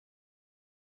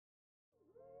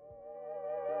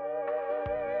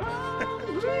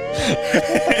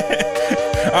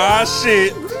Ah,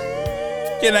 shit.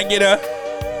 Can I get a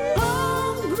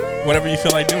whatever you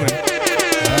feel like doing?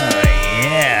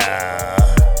 Yeah.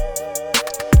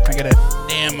 I get a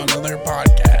damn another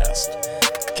podcast.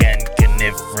 Can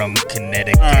it from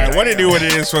Connecticut. All right, what it do? What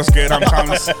it is? What's good? I'm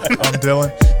Thomas. I'm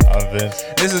Dylan. I'm Vince.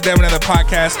 This is Damn Another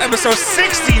Podcast, episode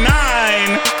 69.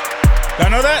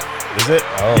 Y'all know that? Is it?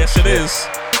 Oh, Yes, shit. it is.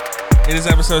 It is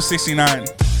episode 69.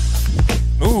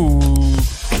 Ooh,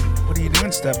 what are you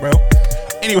doing, step bro?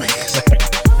 Anyways,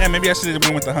 yeah, maybe I should have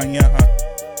went with the hun, yeah, huh?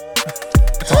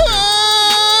 It's all good.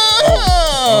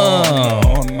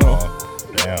 Oh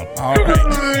no. Damn. All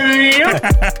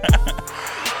right.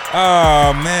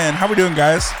 Oh man, how we doing,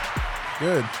 guys?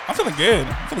 Good. I'm feeling good.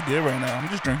 I'm feeling good right now. I'm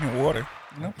just drinking water.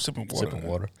 You know, I'm sipping water. Sipping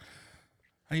water.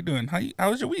 How you doing? How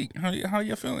was your week? How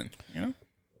you feeling? You know?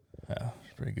 Yeah,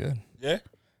 it's pretty good. Yeah.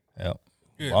 Yep.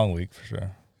 Good. Long week for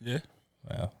sure. Yeah.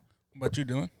 Yeah. What you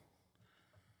doing?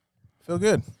 Feel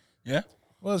good. Yeah.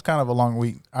 Well, it's kind of a long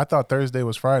week. I thought Thursday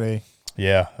was Friday.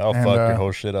 Yeah, I'll And, fuck your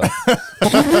whole shit up.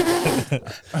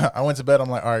 I went to bed. I'm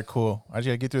like, all right, cool. I just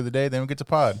got to get through the day. Then we get to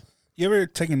pod. You ever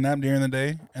take a nap during the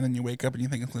day and then you wake up and you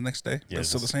think it's the next day? Yeah, It's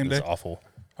still the same day? It's awful.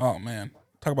 Oh man.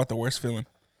 Talk about the worst feeling.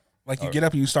 Like you get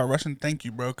up and you start rushing. Thank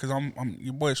you, bro, because I'm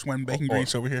your boy sweating bacon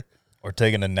grease over here. Or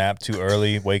taking a nap too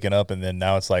early, waking up, and then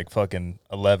now it's like fucking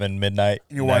 11 midnight.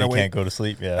 You're now wide you awake. can't go to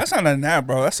sleep. Yeah. That's not a nap,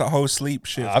 bro. That's a whole sleep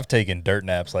shit. I've taken dirt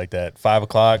naps like that. 5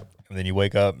 o'clock, and then you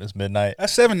wake up, it's midnight.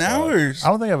 That's 7 hours. I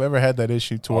don't think I've ever had that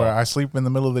issue to where I sleep in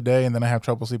the middle of the day and then I have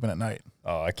trouble sleeping at night.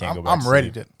 Oh, I can't go back I'm to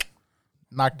ready sleep. to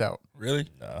knocked out. Really?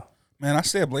 No. Man, I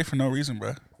stay up late for no reason,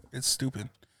 bro. It's stupid.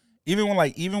 Even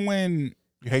when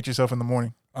You hate yourself in the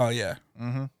morning. oh yeah.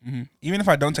 Mm-hmm. Even if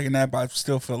I don't take a nap, I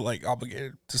still feel like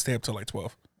obligated to stay up till like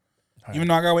 12. Even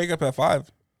though I gotta wake up at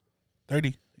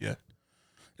 5:30. Yeah.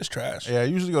 It's trash. Yeah, I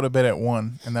usually go to bed at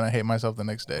 1 and then I hate myself the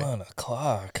next day. 1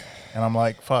 o'clock. And I'm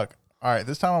like, fuck. All right,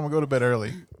 this time I'm going to go to bed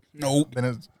early. Nope. Then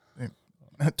it's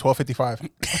 12:55.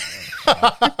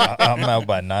 I'm out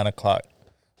by 9 o'clock.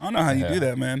 I don't know how you do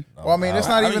that, man. Well, I mean, it's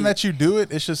not How even do you- that you do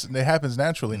it. It's just it happens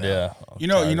naturally now. Yeah. You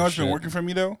know what's been working for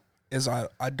me though? Is I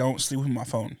don't sleep with my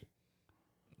phone.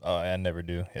 Oh, I never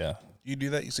do. Yeah. You do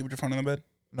that? You sleep with your phone on the bed?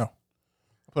 No.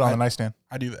 Put it on the nightstand.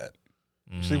 I do that.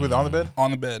 Sleep with it on the bed?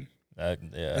 On the bed. Yeah.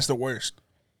 That's the worst.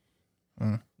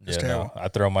 It's Yeah, terrible. no, I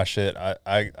throw my shit.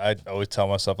 I always tell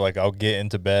myself, like, I'll get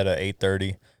into bed at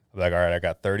 8:30. I'm like, all right, I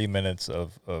got 30 minutes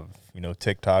of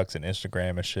TikToks and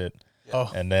Instagram and shit. Oh.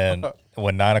 And then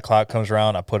when 9 o'clock comes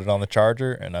around, I put it on the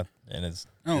charger and it's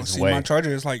No, it's see, way. my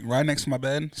charger is like right next to my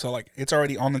bed, so like it's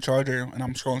already on the charger, and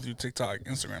I'm scrolling through TikTok,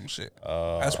 Instagram, and shit.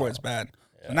 That's where it's bad.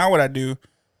 So now what I do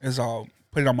is I'll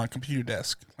put it on my computer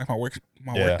desk, like my work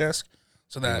desk,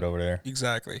 so Leave that it over there.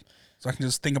 exactly, so I can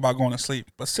just think about going to sleep.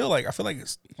 But still, like I feel like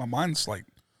my mind's like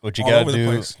What you all gotta over the do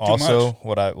place. Too also,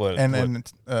 much. And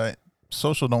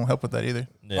social don't help with that either.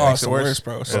 yeah. Oh, it's it the worse. worst,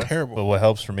 bro. It's But terrible. what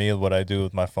helps for me is what I do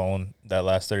with my phone. That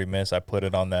last 30 minutes, I put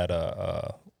it on that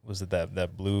was it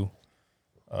that blue?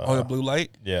 The blue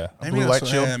light. Yeah, Maybe blue that's light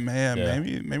shield? man. Yeah.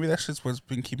 Maybe that's just what's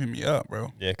been keeping me up,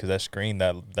 bro. yeah, because that screen,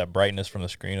 that brightness from the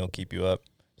screen will keep you up,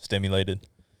 stimulated.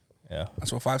 Yeah,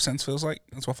 That's what 5 cents feels like.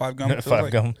 That's what 5 gum feels 5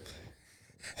 like. gum.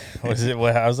 What is it?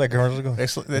 How's that commercial go? They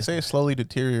say it slowly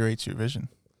deteriorates your vision.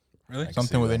 Really? can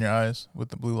Something see within that. your eyes with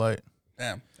the blue light.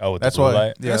 Damn. Oh, with That's the blue why.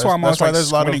 light. Yeah, That's why I'm always like there's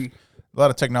squinting. a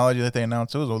lot of technology that they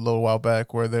announced. It was a little while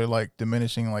back where they're like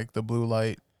diminishing like the blue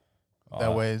light. That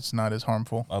Oh, way it's not as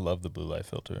harmful. I love the blue light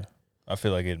filter. I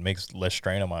feel like it makes less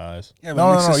strain on my eyes. Yeah, but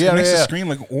No, it makes, no, it yeah, makes yeah. the screen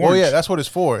look orange. Oh yeah, that's what it's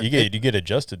for. You get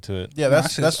adjusted to it. Yeah, Nah,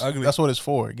 that's that shit's ugly. that's what it's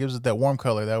for. It gives it that warm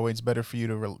color. That way, it's better for you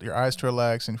to your eyes to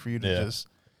relax and for you to Yeah. just.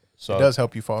 So It does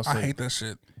help you fall I asleep. hate that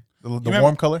shit. The remember-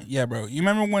 warm color. Yeah, bro. You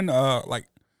remember when like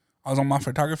I was on my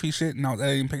photography shit and I was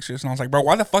editing pictures and I was like, bro,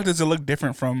 why the fuck does it look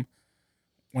different from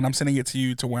when I'm sending it to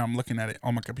you to where I'm looking at it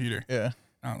on my computer? Yeah.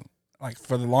 Like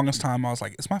for the longest time, I was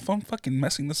like, is my phone fucking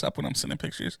messing this up when I'm sending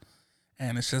pictures?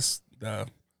 And it's just I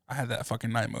had that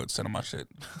fucking night mode set on my shit.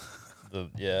 I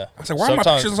was like, why are my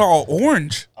sometimes pictures all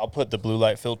orange? I'll put the blue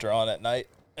light filter on at night,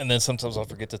 and then sometimes I'll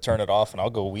forget to turn it off, and I'll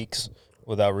go weeks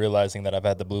without realizing that I've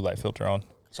had the blue light filter on.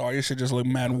 So all your shit just look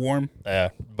mad warm. Yeah,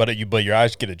 but your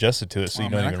eyes get adjusted to it, so you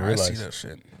man, don't even I see realize. that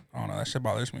shit. I don't know. That shit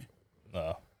bothers me.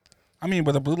 No. I mean,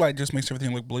 but the blue light just makes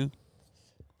everything look blue.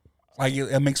 Like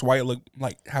it makes white look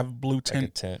like have blue Like a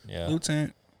tint. tint, yeah. Blue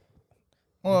tint.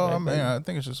 Well, Okay, I mean, I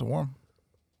think it's just a warm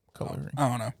coloring. I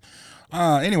don't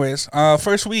know. Anyways,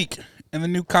 first week in the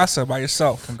new casa by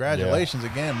yourself. Congratulations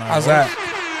again, man. How's that?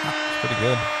 Pretty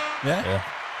good. Yeah? Yeah.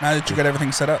 Now that you got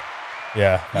everything set up.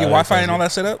 Yeah. You get Wi-Fi and all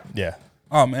that set up? Yeah.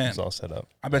 Oh man. It's all set up.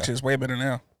 I bet you it's way better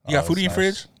now. You Oh, got food in your it's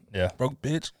nice. fridge? Yeah. Broke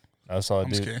bitch. That's all I I'm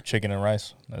do. scared. Chicken and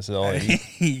rice. That's all I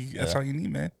eat. That's Yeah. all you need,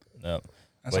 man. Yep.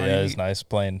 That's But all yeah, you it's need. nice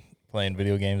playing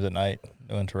video games at night.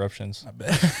 No interruptions. I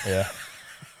bet. Yeah.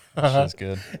 That's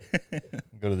good.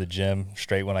 Go to the gym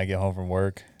straight when I get home from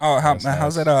work. Oh, That's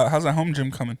how's nice. how's that home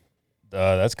gym coming?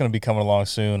 That's going to be coming along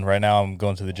soon. Right now, I'm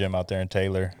going to the gym out there in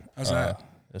Taylor. How's that?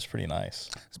 It's pretty nice.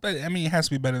 It's better. I mean, it has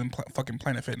to be better than fucking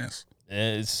Planet Fitness.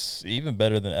 It's even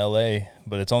better than LA,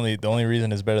 but it's only the only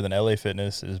reason it's better than LA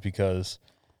Fitness is because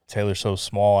Taylor's so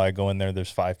small. I go in there,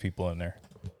 there's 5 people in there.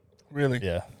 Really?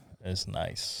 Yeah, it's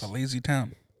nice. It's a lazy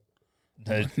town.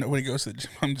 Nobody goes to the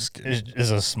gym. I'm just kidding. It's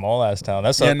a small ass town.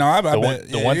 That's Yeah, no, I the bet.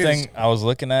 the Yeah, one it thing is. I was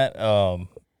looking at. I'm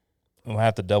gonna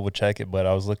have to double check it, but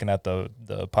I was looking at the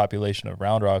population of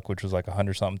Round Rock, which was like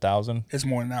 100-something thousand. It's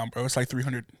more now, bro. It's like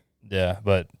 300. Yeah,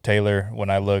 but Taylor,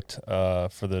 when I looked for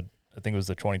the, I think it was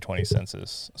the 2020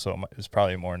 census, so it's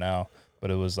probably more now, but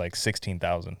it was like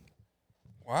 16,000.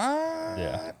 What?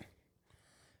 Yeah.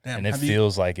 Damn. And it have you-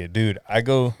 feels like it. Dude, I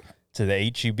go to the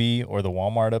HEB or the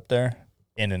Walmart up there,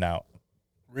 in and out.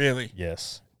 Really?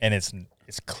 Yes. And it's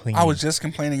clean. I was just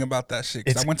complaining about that shit.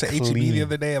 'Cause It's I went to HEB clean. the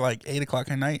other day at like 8 o'clock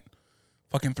at night.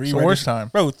 Fucking 3 It's the worst registers. time.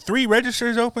 Bro, 3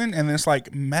 registers open and it's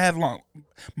like mad long.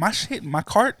 My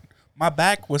cart, my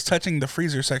back was touching the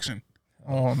freezer section.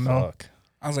 Oh no! Fuck.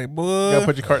 I was like, You boy. gotta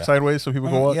put your cart sideways so people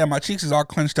go up. Yeah, my cheeks is all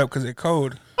clenched up because it's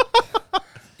cold.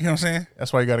 You know what I'm saying?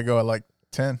 That's why you gotta go at like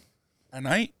 10. At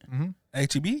night? Mhm.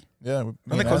 HEB? Yeah. Don't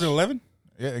they close at 11?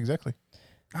 Yeah, exactly.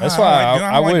 That's Ah, why I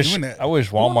don't like wish doing that. I wish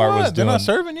Walmart was They're doing. not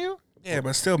serving you. Yeah,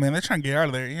 but still, man, they're trying to get out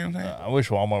of there. You know what I'm saying? I wish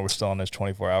Walmart was still on this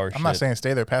 24-hour. I'm not saying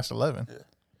stay there past 11.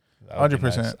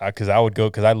 100%. Because I would go,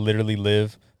 because I literally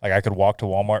live, like I could walk to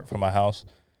Walmart from my house,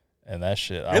 and that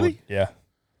shit. Really? Yeah.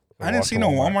 I didn't see no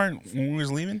Walmart when we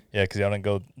was leaving. Yeah, because I didn't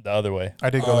go the other way.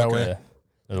 I did go Oh, that okay. way. Yeah.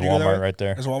 There's a You go that Walmart way? right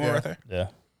there. There's a Walmart Yeah. right there. Yeah.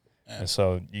 Yeah. And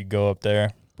so you go up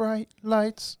there. Bright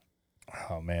lights.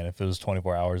 Oh man, if it was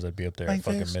 24 hours, I'd be up there Like at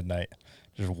fucking this? midnight,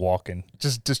 just walking.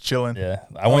 Just chilling. Yeah,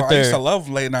 I went I used there. to love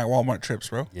late night Walmart trips,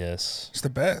 bro. Yes. It's the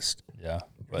best. Yeah.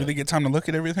 You But really get time to look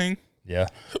at everything. yeah.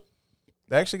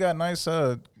 They actually got nice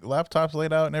laptops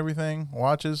laid out and everything,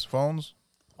 watches, phones,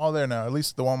 all there now. At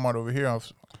least the Walmart over here.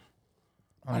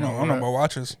 I don't know about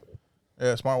watches.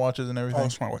 Yeah, smartwatches and Oh, everything.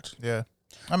 smartwatch. Yeah.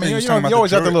 I you mean, was you talking about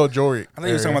always the got the jewelry. little jewelry. I thought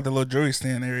you were talking area. about the little jewelry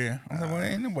stand area. I was like, well,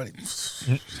 ain't nobody.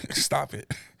 Stop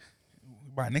it.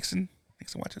 Buy Nixon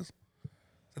watches. Is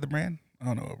that the brand? I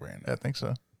don't know what brand. I think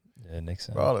so. Yeah,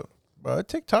 Nixon. Bro,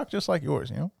 TikTok just like yours,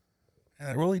 you know?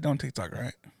 I really don't TikTok,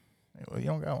 right? Well, you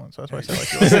don't got one, so that's why I said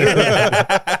like yours.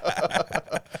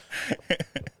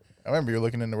 I remember you were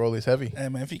looking into Rollies heavy. Hey,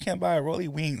 man, if you can't buy a Rollie,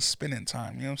 we ain't spending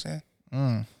time. You know what I'm saying?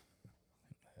 Mm,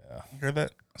 You heard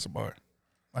that? That's a bar.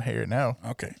 I hear it now.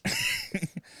 Okay.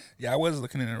 Yeah, I was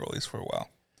looking into Rollies for a while.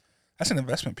 That's an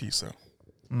investment piece, though.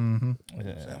 Mm-hmm.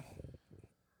 Yeah.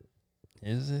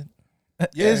 Is it?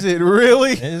 Yeah. Is it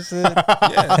really? Is it?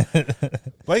 Yeah.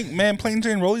 Plain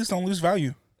Jane Rollies don't lose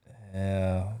value.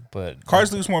 Yeah, but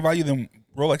Cars lose more value than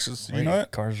Rolexes. You know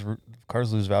that?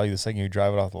 Cars lose value the second you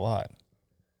drive it off the lot.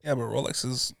 Yeah, but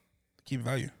Rolexes keep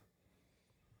value.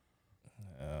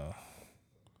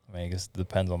 I mean, I guess it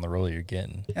depends on the Rollie you're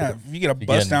getting. Yeah, if you get a You're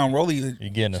bust down Rollie, You're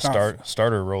getting a it's not-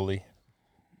 starter Rollie.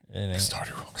 It ain't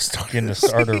starter getting a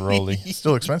starter Rollie.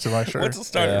 Still expensive, I'm sure. What's a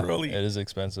starter Yeah, Rollie? It is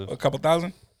expensive. A couple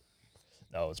thousand?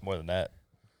 No, it's more than that.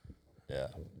 Yeah,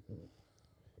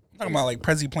 I'm talking about like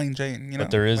Prezi Plain Jane, you know?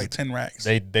 But there is- like 10 racks.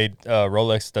 they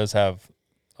Rolex does have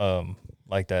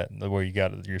like that where you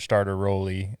got your starter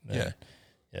Rollie. Yeah.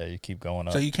 Yeah, you keep going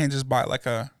up. So you can't just buy like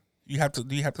a. Do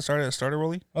you have to start at a starter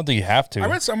Rollie? I don't think you have to. I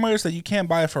read somewhere that you can't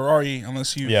buy a Ferrari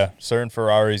unless you. Yeah, certain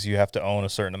Ferraris you have to own a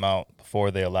certain amount before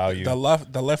they allow you. The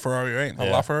left Ferrari, right? The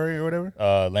Yeah. La Ferrari or whatever.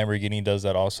 Lamborghini does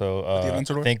that also. The I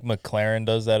Aventador? think McLaren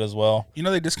does that as well. You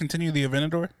know they discontinued the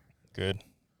Aventador. Good.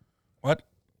 What?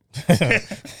 I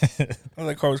thought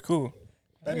that car was cool.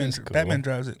 is cool. Batman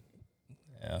drives it.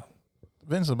 Yeah.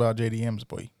 Vince about JDM's,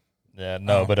 boy. Yeah,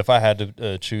 no, Oh. but if I had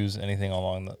to choose anything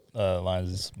along the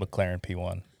lines, it's McLaren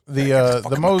P1. The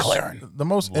fucking most McLaren. the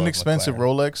most Love inexpensive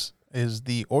McLaren. Rolex is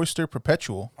the Oyster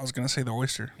Perpetual I was gonna say the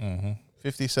Oyster. Mm-hmm.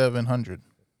 5700.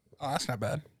 Oh, that's not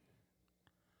bad.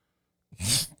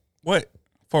 What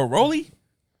for a Rollie?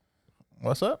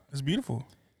 What's up, It's beautiful.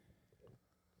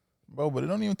 bro? But it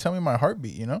don't even tell me my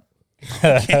heartbeat. You know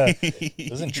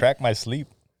Doesn't track my sleep.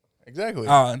 exactly.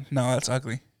 No, that's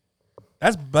ugly.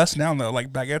 That's bust down though,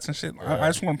 like baguettes and shit. I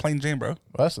just want plain Jane, bro.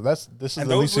 This is And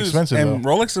the least lose- expensive And though.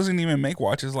 Rolex doesn't even make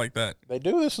watches like that. They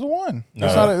do. This is the one. No.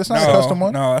 That's not a custom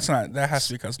one. No, that's not. That has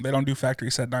to be custom. They don't do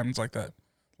factory set diamonds like that.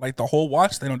 Like the whole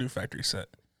watch, they don't do factory set.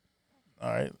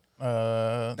 All right.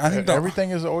 I think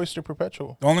everything is Oyster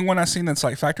Perpetual. The only one I've seen that's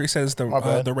like factory says the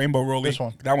Rainbow Rollie. This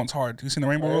one. That one's hard. You seen the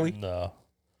Rainbow Rollie? No.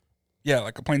 Yeah,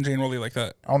 like a plain Jane Rollie like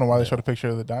that. I don't know why they showed a picture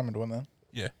of the diamond one then.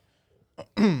 Yeah.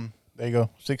 There you go.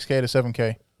 6K to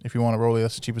 7K. If you want a Rollie,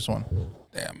 that's the cheapest one.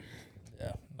 Damn.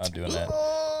 Yeah, not doing that.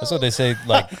 That's what they say.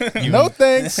 Like, No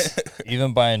thanks.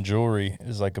 even buying jewelry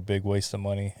is like a big waste of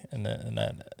money, and that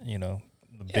the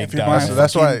big if you're diamonds. buying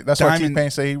That's why diamond-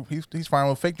 T-Pain say he's fine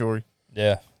with fake jewelry.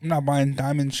 Yeah, I'm not buying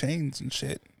diamond chains and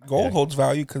shit. Gold Yeah. holds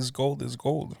value because gold is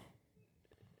gold.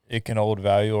 it can hold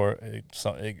value, or it's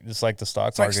like the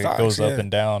stock like market. stocks, It goes yeah. up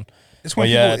and down. It's when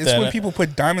Well, yeah, people. It's then- when people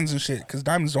put diamonds and shit because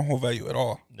diamonds don't hold value at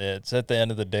all. It's at the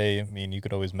end of the day. I mean, you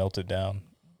could always melt it down.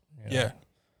 you know, Yeah.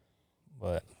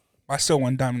 but I still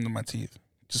want diamond in my teeth.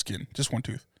 Just kidding. Just one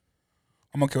tooth.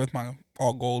 I'm okay with my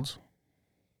all golds.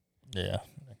 yeah,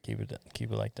 keep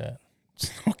it like that.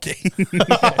 Okay.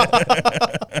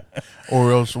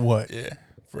 Or else what? Yeah.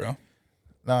 For real.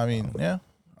 No, I mean, yeah.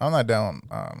 I'm not down.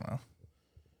 I don't know.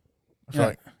 I feel Yeah.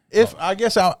 like I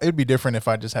guess it'd be different if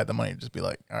I just had the money to just be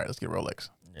like, all right, let's get Rolex.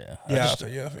 Yeah, Yeah. I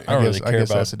Yeah. I don't really I care guess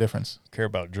about- that's the difference. care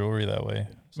about jewelry that way.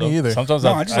 Me either. Sometimes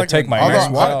No, I I just I like take my a nice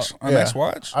earrings watch. out. A Yeah. nice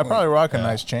watch. I'd probably rock a yeah.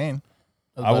 nice chain.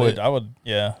 That's I about would, it. I would,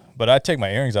 yeah. But I take my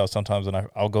earrings out sometimes, and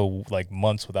I'll go like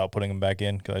months without putting them back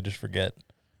in because I just forget.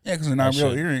 Yeah, because they're not That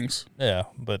real shit. earrings. Yeah,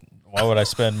 but why would I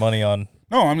spend money on?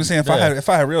 No, I'm just saying Yeah. if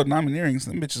I had real diamond earrings,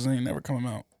 them bitches ain't never coming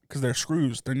out because they're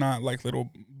screws. They're not like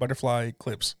little butterfly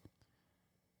clips.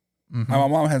 Mhm. My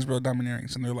mom has real diamond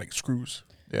earrings and they're like screws.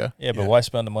 Yeah. Yeah, but Yeah. why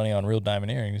spend the money on real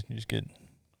diamond earrings? You just get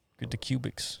the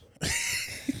cubics.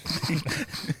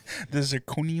 The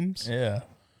zirconiums. Yeah,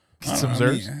 I don't Some know,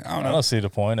 zircs? I don't I know. don't see the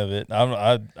point of it.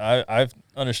 I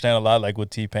understand a lot, like with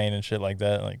T-Pain and shit like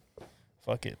that. Like,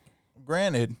 fuck it.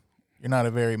 Granted, you're not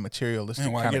a very materialistic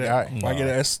Man, why kind get of a Mm. guy. why get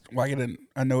a S? Why get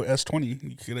a Note S20?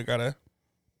 You could have got a.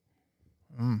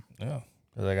 Mm. Yeah,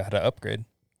 because I got to upgrade.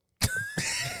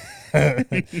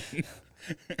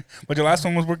 But your last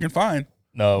one was working fine.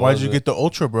 No, Why'd you get the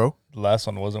Ultra, bro? the last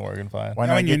one? Wasn't working fine. Why I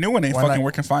not mean, your get- new one ain't why fucking not-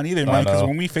 working fine either, I man. Because know.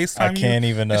 when we I FaceTime can't you,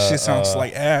 even. this shit sounds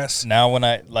like ass. Now when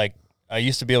I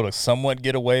used to be able to somewhat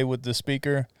get away with the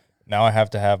speaker. Now I have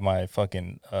to have my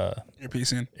fucking Your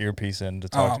piece in. earpiece in to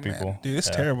talk Oh to people. man, dude, it's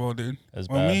Yeah, terrible, dude. It's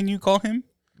When bad. me and you call him,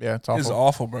 Yeah, it's it's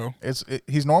awful. awful, bro.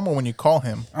 He's normal when you call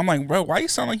him. I'm like, bro, why you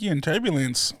sound like you're in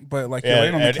turbulence, but like you're Yeah,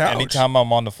 laying on the couch? anytime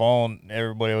I'm on the phone,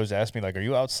 everybody always asks me like, "Are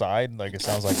you outside?" Like it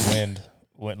sounds like wind,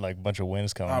 like a bunch of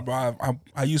winds coming. Bro,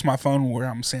 I use my phone where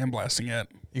I'm sandblasting at.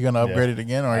 You gonna upgrade it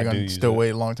again, or are I you do gonna use still it. wait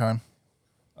a long time?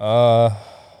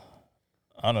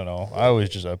 I don't know. I always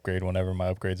just upgrade whenever my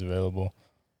upgrade's available.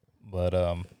 But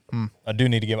I do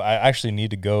need to I actually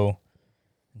need to go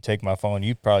and take my phone.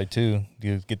 You probably too.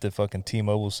 You get the fucking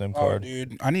T-Mobile SIM Oh, card.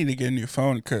 dude, I need to get a new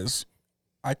phone because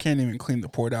I can't even clean the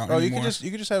port out Oh, you anymore.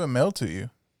 could just have it mailed to you.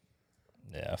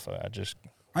 Yeah, I just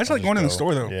I just like going in the go.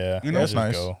 store though. Yeah, You know? I That's just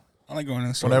nice. go. I like going in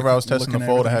the store. Whenever I was testing the looking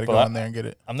at fold, I had to everything. go Well, in there and get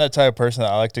it. I'm that type of person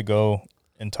that I like to go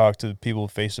and talk to people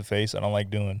face to face. I don't like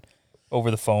doing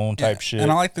over the phone type Yeah, shit. And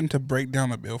I like them to break down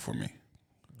the bill for me.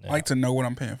 Yeah. I like to know what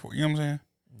I'm paying for. You know what I'm saying?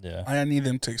 Yeah. I need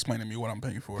them to explain to me what I'm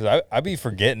paying for. Because I be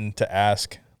forgetting to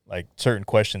ask like certain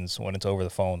questions when it's over the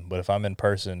phone. But if I'm in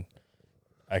person,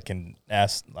 I can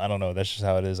ask. I don't know. That's just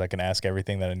how it is. I can ask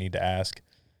everything that I need to ask.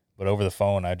 But over the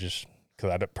phone,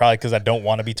 probably because I don't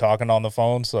want to be talking on the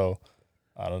phone. So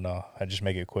I don't know. I just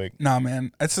make it quick. Nah,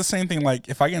 man, it's the same thing. Like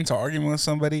if I get into an argument with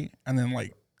somebody, and then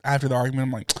like after the argument,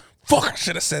 I'm like, "Fuck, I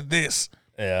should have said this.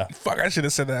 Yeah. Fuck, I should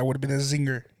have said that. I would have been a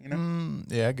zinger." You know?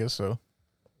 Yeah, I guess so.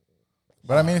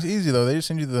 But I mean, it's easy though. They just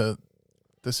send you the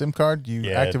SIM card. You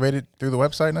Yeah. activate it through the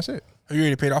website, and that's it. Have you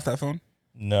already paid off that phone?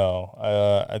 No.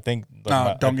 I think.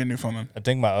 Nah, don't get a new phone then. I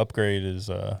think my upgrade is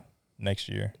next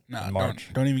year Nah, in March.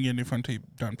 don't even get a new phone until you're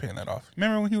done paying that off.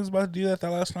 Remember when he was about to do that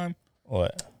last time?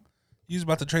 What? You was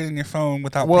about to trade in your phone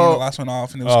without Well- paying the last one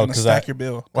off, and it was Oh, going to 'cause stack I- your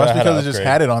bill. Well, that's I had because to it just upgrade.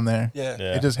 had it on there. Yeah.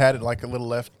 Yeah. It just had it like a little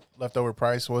leftover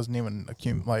price. Wasn't even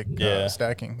Yeah.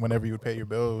 stacking. Whenever you would pay your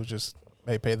bill, it was just,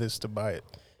 hey, pay this to buy it.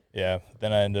 Yeah.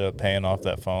 Then I ended up paying off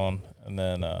that phone, and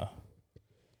then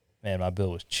man, my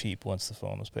bill was cheap once the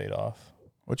phone was paid off.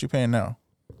 What you paying now?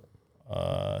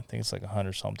 I think it's like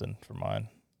 $100 something for mine.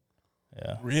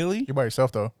 Yeah. Really? You by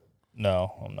yourself though.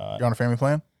 No, I'm not. You're on a family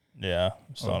plan. Yeah,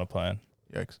 I'm still Oh. on a plan.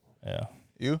 Yikes. Yeah.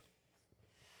 You?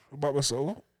 About my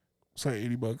solo? Say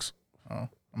 $80. Oh,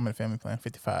 I'm in a family plan.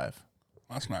 55.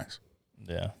 That's nice.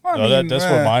 Yeah. I No, mean, that's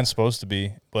what mine's supposed to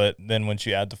be. But then once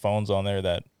you add the phones on there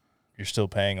that you're still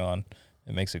paying on,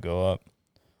 it makes it go up.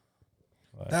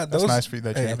 That's nice for you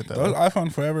that you have it that those way.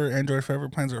 iPhone Forever, Android Forever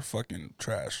plans are fucking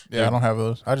trash. Yeah, I don't have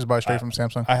those. I just buy straight from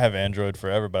Samsung. I have Android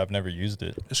forever, but I've never used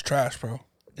it. It's trash, bro. It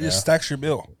Yeah. just stacks your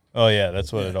bill. Oh yeah,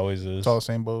 that's what it always is. It's all the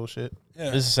same bullshit. Yeah.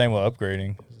 It's the same with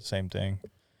upgrading. It's the same thing.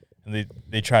 And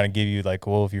they try to give you like,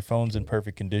 well, if your phone's in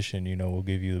perfect condition, you know, we'll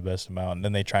give you the best amount. And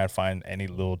then they try and find any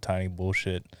little tiny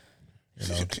bullshit. You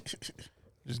know,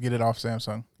 Just get it off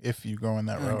Samsung if you go in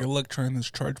that Good route. luck trying this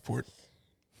charge port.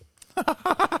 You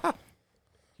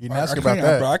didn't ask I about cleaned,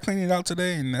 that. Bro, I cleaned it out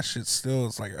today, and that shit still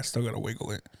is like I still gotta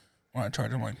wiggle it when I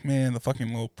charge. I'm like, man, the fucking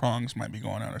little prongs might be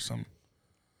going out or something.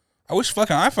 I wish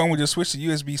fucking iPhone would just switch to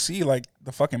USB-C like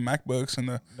the fucking MacBooks and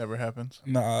the Never happens.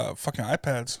 fucking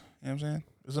iPads. You know what I'm saying?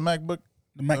 Is the MacBook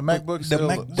The MacBook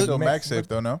still MagSafe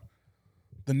though? No,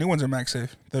 The new ones are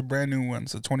MagSafe. The brand new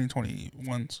ones, the 2020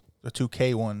 ones. the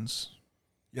 2K ones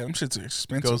Yeah, them shits are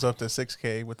expensive. goes up to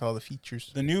 6K with all the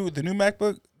features. The new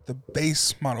MacBook, the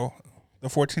base model, the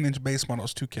 14-inch base model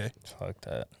is $2K, fuck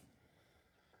that.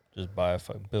 Just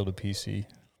build a PC.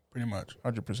 pretty much.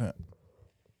 100%.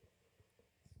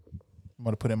 I'm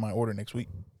gonna put in my order next week.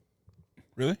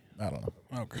 Really? I don't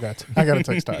know. Okay. I got to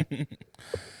text Ty.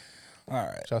 All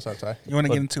right. Shouts out Ty. You want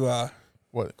to get into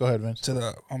What? Go ahead, Vince. to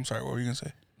the? I'm sorry. What were you gonna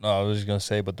say? No, I was just gonna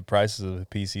say, but the prices of the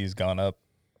PC has gone up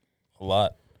a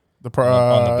lot The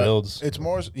on the builds. It's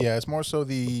more. Yeah, it's more so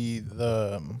the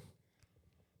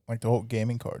like the whole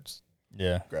gaming cards,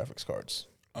 Yeah, graphics cards.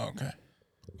 Okay.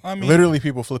 I mean, Literally,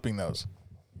 people flipping those.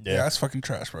 yeah, that's fucking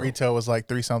trash, bro. Retail was like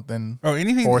 3 something, Bro,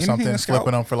 anything, 4 anything something, that's scalp,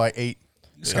 flipping them for like 8.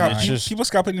 scalp, it's people, just- people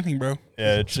scalp anything, bro.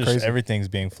 Yeah, it's just crazy. everything's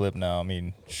being flipped now. I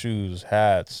mean, shoes,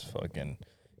 hats, fucking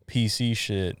PC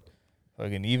shit,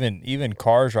 fucking even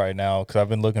cars right now. Because I've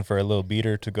been looking for a little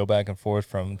beater to go back and forth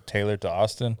from Taylor to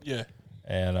Austin, Yeah.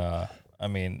 and I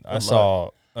mean, I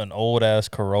saw an old ass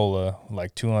Corolla,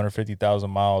 like 250,000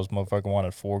 miles. Motherfucker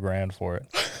wanted $4,000 for it.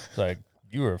 It's like,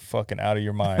 you are fucking out of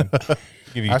your mind.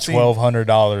 Give you I seen-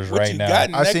 $1,200 What right you now. got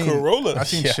in I that seen Corolla? I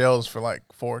seen Yeah. shells for like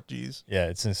 4 G's. Yeah,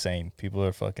 it's insane. People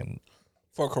are fucking.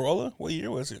 For a Corolla? What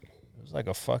year was it? It was like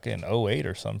a fucking 08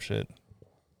 or some shit.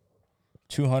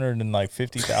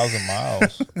 250,000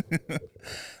 miles.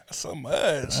 That's so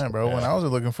much. Man, bro, when I was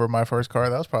looking for my first car,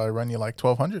 that was probably running you like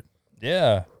 1,200.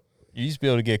 Yeah. You used to be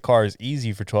able to get cars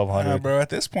easy for $1,200. Bro, at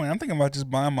this point, I'm thinking about just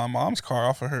buying my mom's car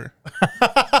off of her.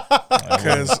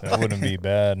 That wouldn't be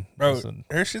bad. Bro, Listen,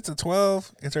 her shit's a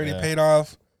 12. It's already Yeah. paid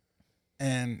off,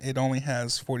 and it only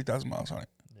has 40,000 miles on it.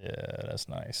 yeah, that's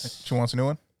nice. She wants a new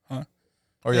one? Huh?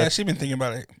 Or Yeah, yeah, she's been thinking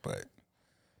about it,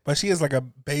 but she has like a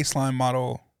baseline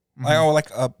model, like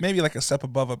maybe like a step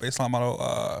above a baseline model.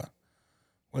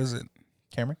 What is it?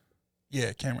 Camry?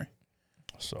 Yeah, Camry.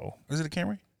 So, Is it a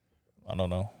Camry? I don't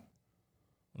know.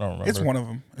 I don't remember. It's one of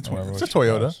them. It's I don't one. Of remember them. It's a what she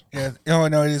Toyota. does. Yeah. Oh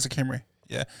no, it is a Camry.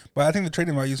 Yeah, but I think the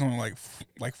trading value is only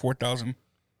like 4,000.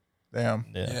 Damn.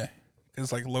 Yeah.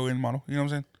 It's like low end model. You know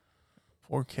what I'm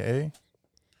saying? 4K?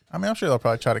 I mean, I'm sure they'll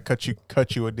probably try to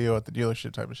cut you a deal at the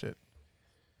dealership type of shit.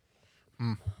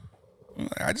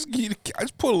 I just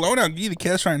pull a loan out and give you the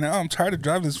cash right now. I'm tired of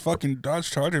driving this fucking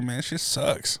Dodge Charger, man. Shit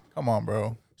sucks. Come on,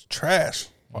 bro. It's trash.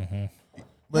 But, How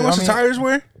much the tires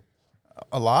were?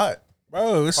 A lot.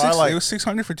 Bro, it was, Probably like- it was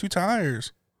 600 for 2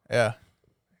 tires. Yeah.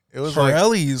 It was like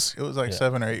Pirellis. it was like Yeah.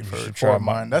 7 or 8 You for should 4 try of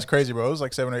mine. That's crazy, bro. It was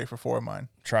like 7 or 8 for 4 of mine.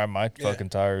 Try my Yeah. fucking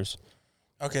tires.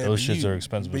 Okay, Those but shits are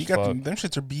expensive But as you got fuck. them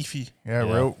shits are beefy, Yeah,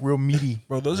 Yeah. real meaty.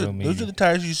 bro. Those Real are meaty. the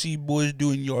tires you see boys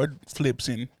doing yard flips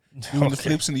in, doing the Okay.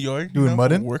 flips in the yard, Doing for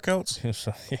mudding? workouts.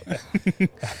 So, yeah.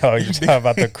 Oh, you're talking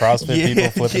about the CrossFit people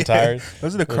flipping tires?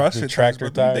 Those are the The CrossFit tractor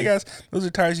tires. Big tires? ass, those are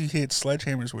tires you hit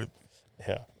sledgehammers with.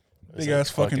 Yeah. Big It's ass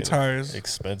fucking tires.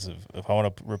 Expensive. If I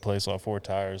want to replace all 4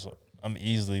 tires, I'm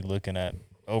easily looking at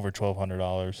over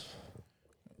 $1,200.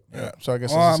 Yeah. So I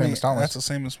guess Well, it's the same as that's Thomas. the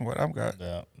same as what I've got.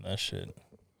 Yeah, that shit.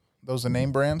 Those are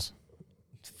name brands.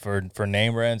 For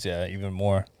name brands, yeah, even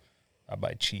more. I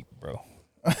buy cheap, bro.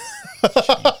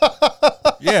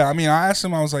 Yeah, I mean, I asked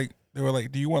them. I was like, they were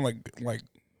like, "Do you want like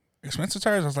expensive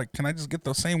tires?" I was like, "Can I just get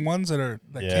those same ones that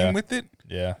Yeah. came with it?"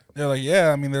 Yeah. They're like,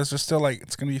 "Yeah." I mean, there's just still like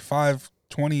it's gonna be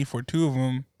 $520 for 2 of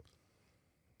them,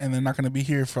 and they're not gonna be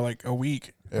here for like a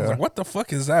week. I was Yeah. like, "What the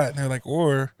fuck is that?" And they're like,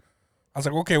 "Or," I was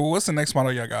like, "Okay, well, what's the next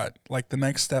model y'all got? Like the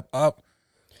next step up,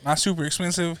 not super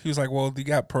expensive." He was like, "Well, you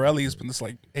got Pirellis, but it's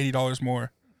like $80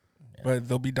 more, but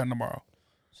they'll be done tomorrow."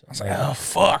 I was like, "Oh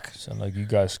fuck, Sound like you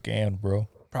guys scammed, bro.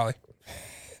 probably."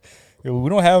 Yeah,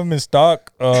 we don't have them in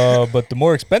stock, but the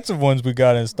more expensive ones we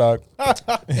got in stock.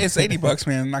 It's $80,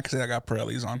 man. I'm not gonna say I got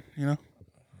Pirellis on, you know.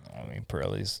 I mean,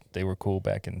 Pirellis, they were cool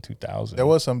back in 2000. There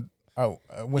was some.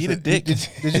 Eat a dick. Did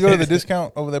you go to the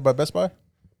discount over there by Best Buy?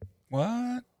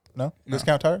 What? No,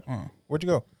 discount tire. Oh. Where'd you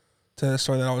go? to the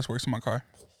store that always works on my car,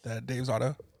 that Dave's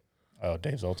Auto. Oh,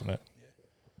 Dave's Ultimate.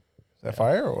 Is that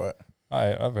fire or what?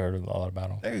 I've heard a lot about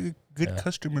him. They good Yeah.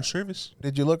 customer service.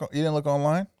 Did you look? You didn't look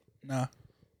online? Nah,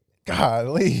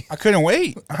 Golly, I couldn't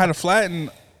wait. I had a flat and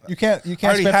you can't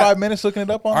already spend had- 5 minutes looking it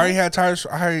up I on. already had tires.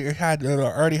 I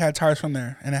already had tires from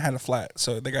there, and it had a flat,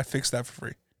 so they got fixed that for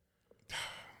free.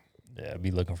 Yeah,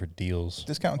 be looking for deals.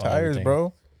 Discount on tires, everything.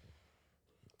 bro.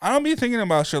 I don't be thinking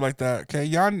about shit like that. Okay,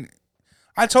 y'all.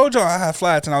 I told y'all I had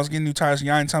flats and I was getting new tires, and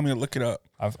y'all didn't tell me to look it up.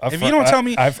 If you don't tell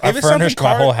me- I've if it's furnished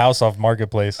something my whole house off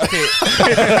Marketplace.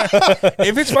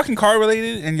 If it's fucking car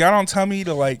related and y'all don't tell me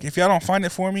to like, if y'all don't find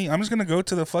it for me, I'm just gonna go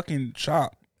to the fucking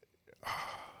shop.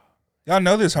 Y'all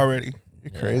know this already.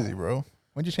 You're crazy, bro.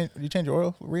 When did you change your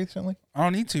oil recently? I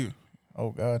don't need to. Oh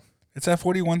God. It's at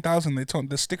 41,000. They told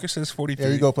the sticker says 43.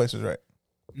 Yeah, you go places right.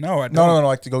 No, I don't. No,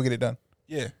 like to go get it done.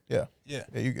 Yeah, Yeah, yeah.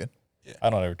 yeah, you good. I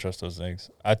don't ever trust those things.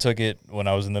 I took it when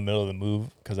I was in the middle of the move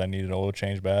because I needed an oil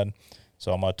change bad,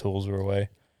 so all my tools were away,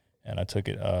 and I took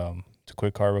it to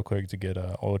Quick Car real quick to get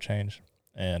a oil change,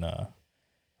 and I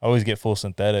always get full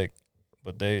synthetic,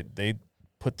 but they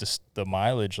put the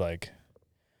mileage like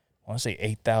I want to say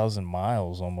 8,000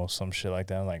 miles almost, some shit like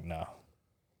that. I'm like, nah,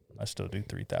 I still do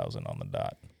 3,000 on the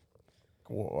dot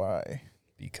Why?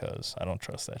 because I don't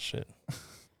trust that shit.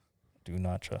 Do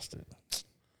not trust it.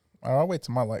 I'll wait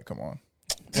till my light come on.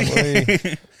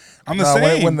 I'm the Nah,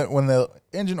 same. when the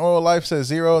engine oil life says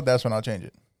 0, that's when I'll change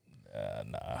it.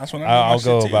 Nah, That's when I do my I'll shit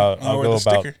go too. about I'll wear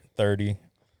the 30.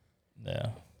 Yeah.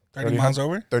 30 miles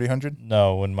over. 300.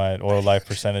 No, when my oil life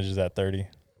percentage is at 30.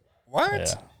 What?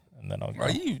 Yeah. And then I'll go. Bro,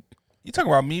 you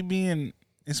talking about me being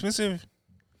expensive?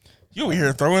 You over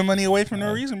here throwing money away for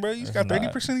no reason, bro. You just got not.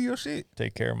 30% of your shit.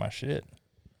 Take care of my shit.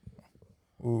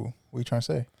 Ooh, what you trying to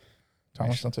say?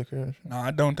 Thomas don't take care of it. No,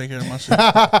 I don't take care of my shit.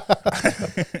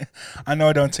 I know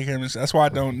I don't take care of my shit. That's why I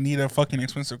don't need a fucking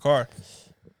expensive car.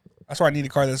 That's why I need a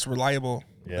car that's reliable.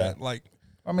 Yeah. That, like,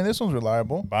 I mean, this one's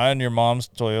reliable. Buying your mom's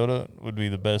Toyota would be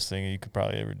the best thing you could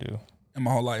probably ever do. in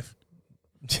my whole life.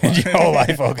 Your whole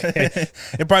life, okay.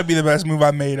 It'd probably be the best move I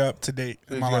made up to date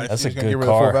in my He's gonna- life. That's he's a gonna good give her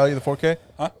the full car. value, the 4K.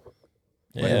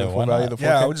 Yeah, the full why value not? of the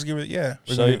Yeah, 4K? I would just give it. Yeah.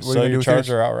 What So are you you gonna do your with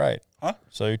charger yours? outright. Huh?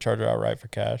 So you charge her outright for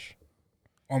cash.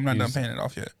 Well, I'm not done Use- paying it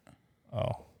off yet. Oh.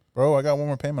 Bro, I got one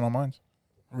more payment on mine.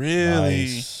 Really?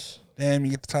 Nice. Damn,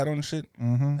 you get the title and shit.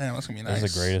 Mm-hmm. Damn, that's gonna be nice.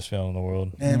 That's the greatest feeling in the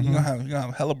world. Damn, you gonna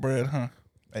have hella bread, huh?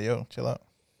 Hey, yo, chill out.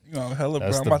 You gonna have hella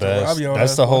That's bread. I'm the about to rob best. your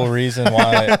That's ass, the boy. whole reason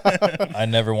why I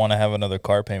never want to have another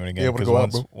car payment again. able to Because go out,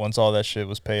 once bro. once all that shit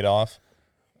was paid off,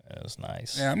 it was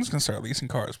nice. Yeah, I'm just gonna start leasing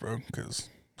cars, bro, because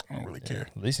I don't really care.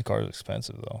 Leasing cars is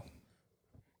expensive though.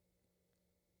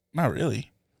 Not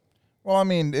really. Well, I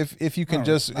mean, if you can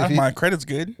just Not if my credit's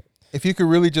good. if you could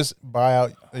really just buy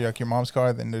out like your mom's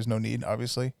car, then there's no need,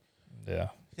 obviously. Yeah.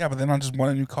 Yeah, but then I just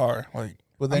want a new car. Like,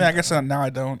 But I then mean, I guess now I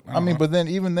don't. I mean, but then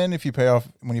even then, if you pay off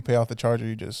when you pay off the charger,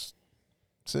 you just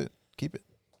keep it.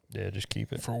 Yeah, just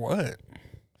keep it. for what?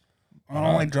 I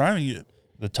don't like driving it.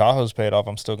 The Tahoe's paid off.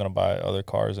 I'm still gonna buy other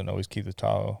cars and always keep the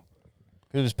Tahoe.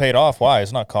 Because it's paid off. Why?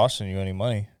 It's not costing you any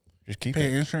money. Just keep Pay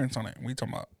it. insurance on it. What are you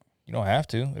talking about? You don't have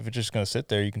to. If it's just gonna sit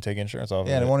there, you can take insurance off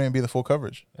Yeah, and of it it. won't even be the full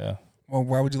coverage. Yeah, Well,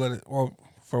 why would you let it? Well,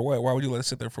 for what? Why would you let it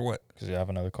sit there for what? because you have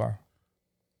another car.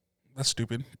 That's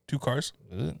stupid. 2 cars.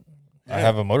 Is it? Yeah. I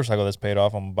have a motorcycle that's paid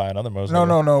off. I'm gonna buy another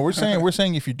motorcycle. No. We're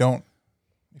saying if you don't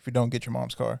get your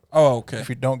mom's car, Oh, okay. if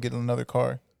you don't get another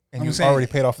car, and I'm you've saying- already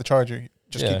paid off the charger,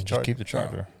 just yeah, keep the charger. keep the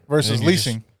charger. Versus And then you just-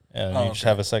 leasing, Yeah, and Oh, you just okay.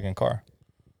 have a second car.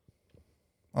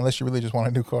 unless you really just want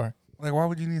a new car. Like, why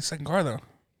would you need a second car though?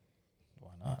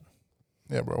 Why not?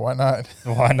 Yeah, bro. Why not?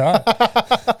 Why not?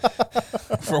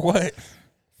 For what?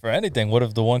 For anything. What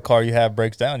if the one car you have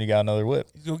breaks down? You got another whip.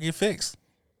 You go get fixed.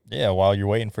 Yeah, while you're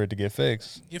waiting for it to get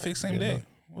fixed. Get fixed same Good day. enough.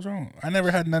 What's wrong? I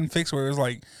never had nothing fixed where it was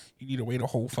like you need to wait a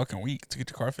whole fucking week to get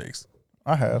your car fixed.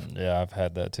 I have. Yeah, I've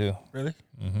had that too. Really?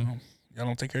 Mm-hmm. Y'all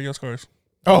don't take care of your cars.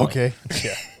 Oh, okay.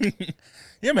 Yeah.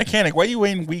 You're a mechanic. Why you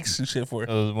waiting weeks and shit for? It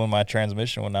was when my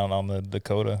transmission went out on the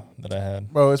Dakota that I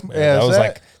had. Bro, it's Yeah,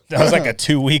 that was like a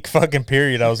 2-week fucking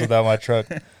period I was without my truck.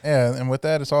 yeah, and with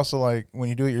that, it's also like when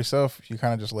you do it yourself, you're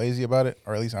kind of just lazy about it,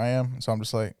 or at least I am. So I'm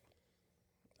just like,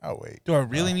 I'll wait. Do I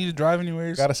really need to drive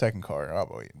anyways? Got a second car.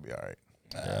 I'll wait. It'll be all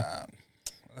right.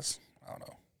 That's, I don't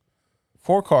know.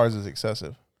 4 cars is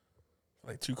excessive.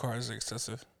 Like 2 cars is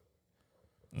excessive.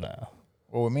 No.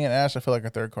 Well, with me and Ash, I feel like a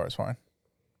third car is fine.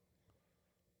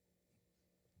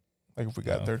 Like if we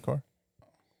got a No. third car.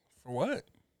 For what?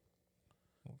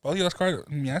 Both of y'all's cars.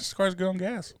 I mean, Ash's car's good on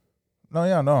gas. No,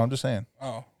 I'm just saying.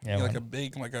 Oh, Yeah, like man. a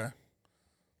big, like a.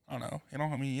 I don't know. You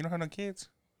don't. I mean, you don't have no kids.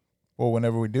 Well,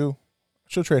 whenever we do,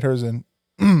 she'll trade hers in.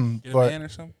 Get a but van or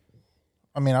something.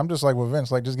 I mean, I'm just like with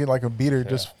Vince. Like, just get like a beater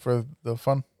just for the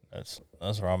fun. That's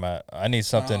where I'm at. I need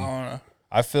something. I don't know.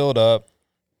 I filled up.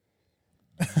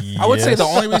 I would say the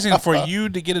Yes. only reason for you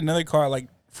to get another car, like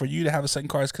for you to have a second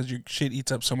car, is because your shit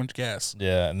eats up so much gas.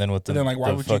 Yeah, and then with the, But then, like, why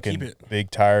the would you fucking keep it?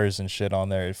 big tires and shit on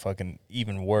there, it fucking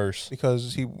even worse.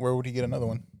 Because where would he get another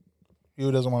one? He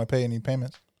doesn't want to pay any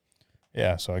payments.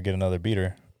 Yeah, so I get another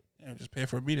beater. Yeah, just pay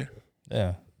for a beater.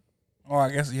 Yeah, Oh,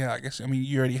 I guess. Yeah, I guess. I mean,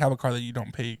 you already have a car that you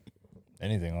don't pay.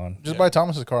 anything on. Just buy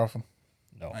Thomas's car off him.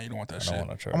 No, Nah, you don't want that I shit. don't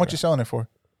want to charge. How much you selling it for?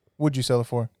 Would you sell it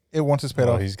for? It once it's paid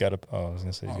Oh, off. he's got to. Oh, I was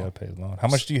gonna say he's got to pay his loan. How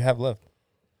much do you have left?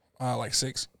 Like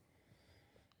 6.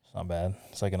 It's not bad.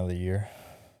 It's like another year.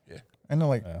 And then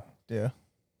like, Yeah. yeah.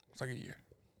 It's like a year.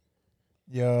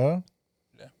 Yeah.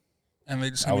 And they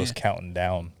just I sent me was counting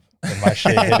down when my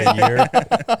shit hit a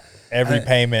year. Every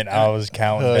payment, I was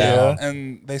counting down.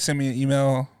 and they sent me an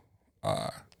email. I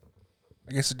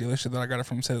guess the dealership that I got it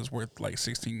from said it was worth like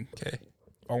 $16K.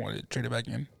 I wanted to trade it back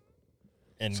in.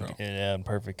 In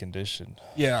perfect condition.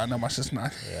 Yeah, I know my shit's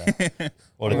not. Yeah.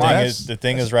 Well, the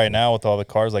thing is, right now with all the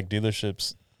cars, like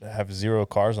dealerships have 0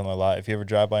 cars on the lot. If you ever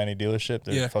drive by any dealership,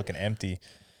 they're fucking empty.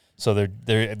 So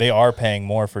they are paying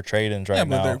more for trade-ins right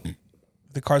now.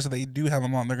 The cars that they do have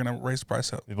them on, they're gonna raise the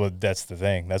price up. Well, that's the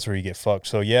thing. That's where you get fucked.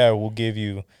 So yeah, we'll give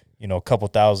you, a couple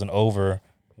thousand over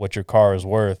what your car is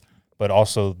worth, but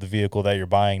also the vehicle that you're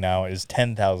buying now is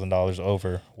 $10,000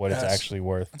 over what it's actually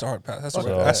worth. That's a hard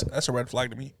pass. That's a red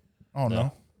flag to me. Oh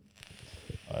no.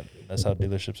 That's how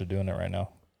dealerships are doing it right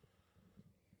now.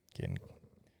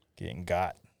 Getting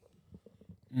got.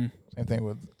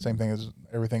 Same thing as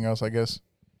everything else, I guess.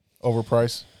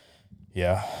 Overpriced.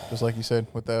 Yeah. Just like you said,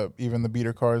 with even the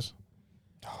beater cars.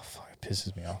 Oh fuck, it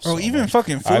pisses me off. Bro, so even much.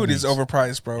 fucking food is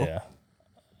overpriced, bro. Yeah.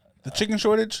 The chicken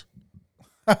shortage.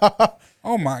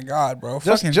 Oh my god, bro!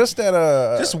 Just at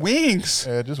just wings.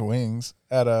 Yeah, just wings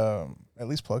at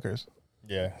least Pluckers.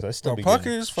 Yeah, 'cause I still Bro, be getting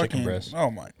Pluckers chicken fucking. breast. Oh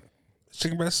my,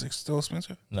 chicken breast is still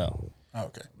expensive. No. Oh,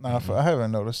 okay, Nah, I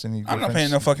haven't noticed any difference. I'm not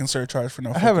paying no fucking surcharge for no.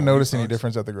 I haven't fucking noticed any dogs.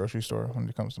 difference at the grocery store when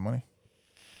it comes to money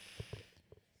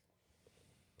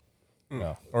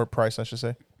No. or price, I should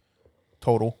say.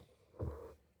 Total.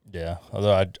 Yeah.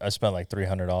 Although I spent like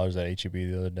 $300 at HEB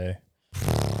the other day.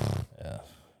 Yeah.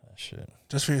 That shit.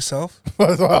 Just for yourself?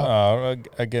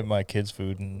 I get my kids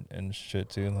food and shit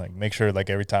too. Like make sure like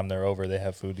every time they're over they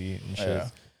have food to eat and shit. Yeah.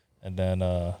 And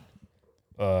then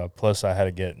plus I had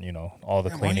to get, all the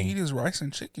Man, cleaning. all you eat is rice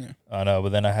and chicken. I know,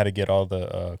 but then I had to get all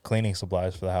the cleaning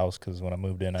supplies for the house because when I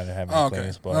moved in I didn't have any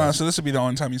cleaning supplies. So this would be the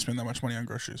only time you spend that much money on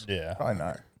groceries. Yeah. Probably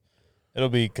not. It'll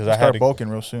be because I had Start to bulking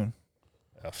real soon.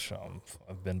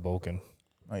 I've been bulking.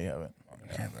 Oh, you haven't.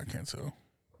 I can't tell.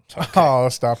 Oh,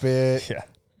 stop it. Yeah.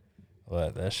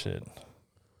 But that shit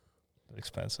is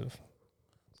expensive.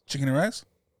 Chicken and rice?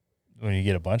 When you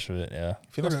get a bunch of it, yeah.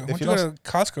 If you Why don't, don't you go to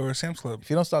Costco or Sam's Club? if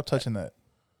you don't stop touching that,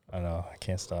 I know. I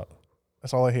can't stop.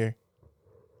 that's all I hear.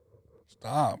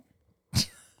 Stop.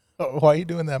 Why are you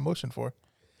doing that motion for?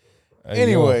 Yo.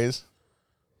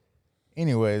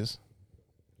 Anyways,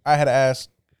 I had asked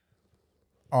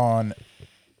on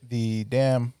the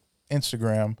damn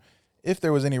Instagram if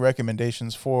there was any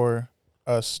recommendations for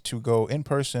us to go in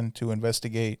person to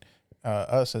investigate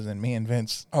us, as in me and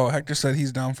Vince. Oh, Hector said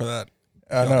he's down for that.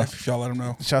 I know. If y'all let him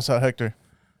know. Shouts out Hector.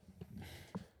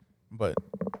 But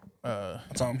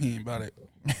That's all he ain't about it.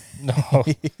 No.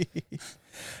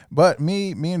 but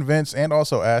me and Vince and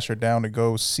also Ash are down to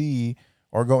go see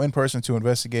or go in person to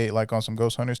investigate like on some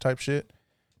ghost hunters type shit.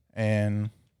 And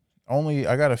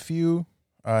I got a few.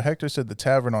 Hector said the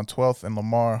tavern on 12th and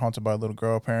Lamar, haunted by a little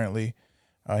girl apparently.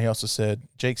 He also said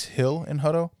Jake's Hill in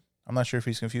Hutto. I'm not sure if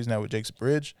he's confusing that with Jake's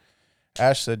Bridge.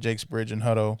 Ash said Jake's Bridge in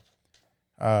Hutto.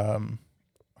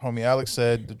 Homie Alex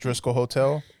said the Driscoll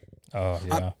Hotel. Oh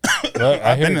yeah. But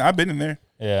I've been in there.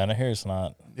 Yeah, and I hear it's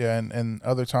not. Yeah, and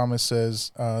other Thomas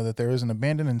says that there is an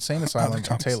abandoned insane asylum in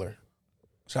Thomas. Taylor.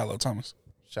 Shout out Thomas.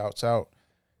 Shouts out.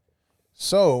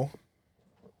 So,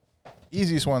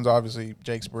 easiest one's obviously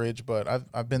Jake's Bridge, but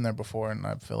I've been there before, and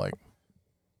I feel like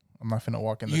I'm not finna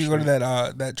walk in the You street. go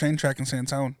to that train track in San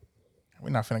Antonio. We're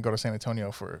not finna go to San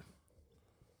Antonio for.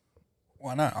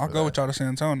 Why not? I'll go with y'all to San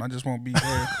Antonio. I just won't be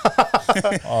there.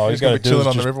 Oh, you He's gotta gonna be do chilling is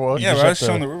on the just- Riverwalk. you Yeah, just but I have was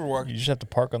showing to- the Riverwalk. You just have to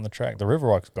park on the track. The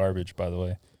Riverwalk's garbage, by the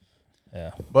way.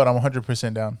 Yeah. But I'm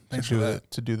 100% down Thanks to for do that.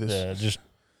 it to do this. Yeah. Just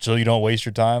so you don't waste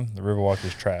your time. The Riverwalk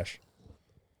is trash.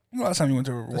 When the last time you went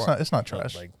to a Riverwalk? It's not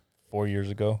trash. Like 4 years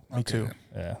ago. Me too. then.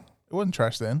 Yeah. It wasn't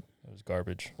trash then. It was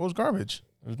garbage. What was garbage?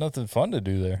 There was nothing fun to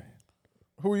do there.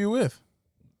 Who were you with?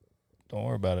 Don't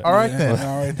worry about it. All right Yeah, then.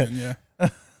 All right then.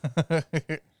 Yeah.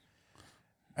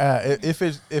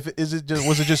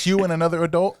 Was it just you and another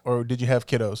adult, or did you have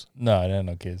kiddos? No, I didn't have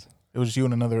no kids. It was you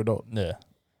and another adult. Yeah.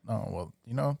 Oh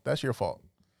well, that's your fault.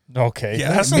 Okay.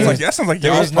 Yeah, that sounds like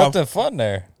there y'all's was problem. nothing fun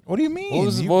there. What do you mean?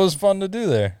 What was fun to do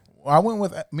there? I went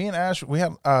with me and Ash. We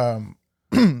had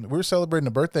we were celebrating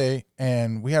a birthday,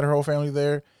 and we had her whole family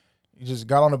there. You just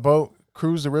got on a boat,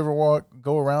 cruise the Riverwalk,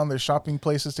 go around. There's shopping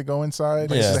places to go inside,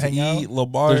 places to hang out. Little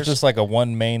bars. There's just like a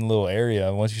one main little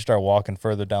area. Once you start walking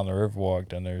further down the Riverwalk,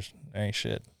 then there ain't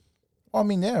shit. Well, I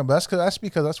mean, yeah, but that's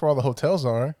because that's where all the hotels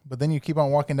are. But then you keep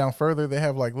on walking down further. They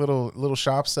have like little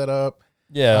shops set up.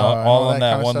 Yeah, all in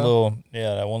that kind of one stuff.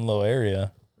 that one little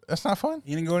area. That's not fun.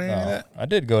 You didn't go to any of that? I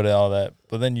did go to all that,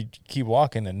 but then you keep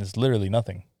walking and it's literally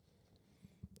nothing.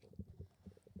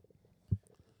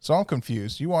 So I'm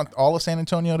confused. You want all of San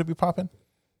Antonio to be popping?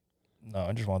 No,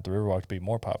 I just want the Riverwalk to be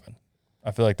more popping.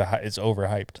 I feel like it's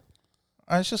overhyped.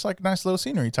 It's just like nice little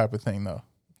scenery type of thing, though.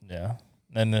 Yeah,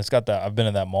 and it's got that. I've been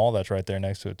in that mall that's right there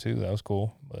next to it too. That was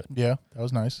cool, but Yeah, that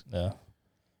was nice. yeah,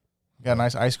 Got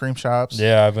nice ice cream shops.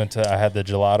 yeah. I had the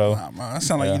gelato. Nah, man, that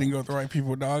sound like Yeah. you didn't go with the right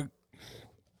people, dog.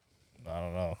 I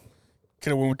don't know. Could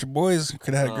have went with your boys.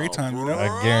 Could have had a great time, you know?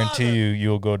 I guarantee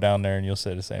you'll go down there and you'll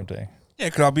say the same thing. Yeah,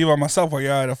 because I'll be by myself while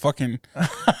you're at a fucking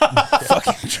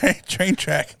train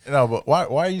track. No, but why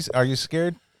are you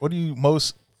scared? What are you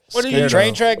most scared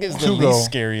Train of? track is the To least go.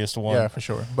 scariest one. Yeah, for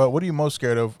sure. But what are you most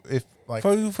scared of if like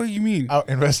What do you mean? out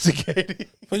investigating?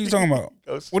 What are you talking about?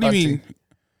 Ghost What do you mean? hunting?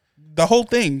 The whole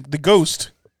thing, the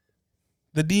ghost,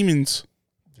 the demons.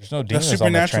 There's no demons on the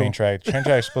supernatural. train track. Train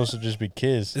track's supposed to just be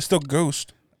kids. It's still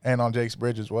ghost. And on Jake's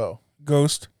Bridge as well.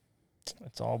 Ghost.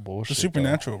 It's all bullshit. The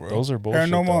supernatural, though. bro. Those are bullshit.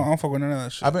 Paranormal, I though. don't fuck with none of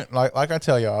that shit. I've been like I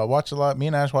tell y'all, I watch a lot. Me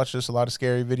and Ash watch just a lot of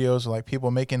scary videos, like people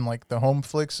making like the home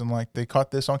flicks and like they caught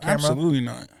this on camera. Absolutely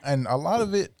not. And a lot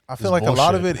of it, I feel It's like a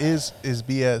lot of bullshit. it is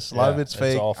BS. A lot of Yeah, it's it's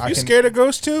fake. all I You can- scared of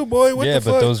ghosts too, boy? What Yeah, the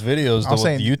fuck? but those videos, I'm the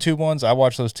saying- YouTube ones, I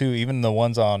watch those too. Even the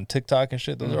ones on TikTok and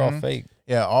shit, those are all fake.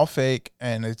 Yeah, all fake,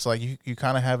 and it's like you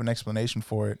kind of have an explanation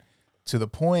for it to the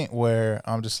point where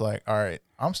I'm just like, all right,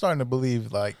 I'm starting to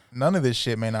believe like none of this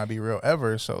shit may not be real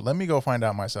ever. So let me go find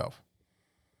out myself.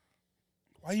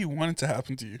 Why you want it to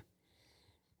happen to you?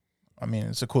 I mean,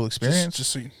 it's a cool experience.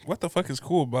 Just see what the fuck is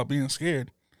cool about being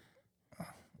scared?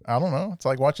 I don't know. It's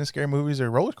like watching scary movies or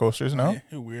roller coasters. No, Yeah,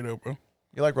 you weirdo, bro.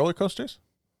 you like roller coasters?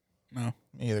 No,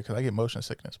 Me either, because I get motion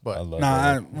sickness. I But love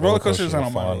nah, roller coasters. I are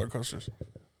don't mind fun. roller coasters.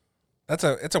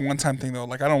 It's a one time thing though.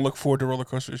 Like I don't look forward to roller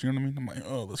coasters. You know what I mean? I'm like,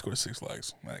 oh, let's go to Six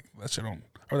Flags. Like that shit don't.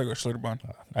 I'd rather go to Schlitterbahn.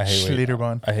 I hate waiting.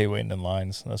 Schlitterbahn. I hate waiting in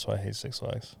lines. That's why I hate Six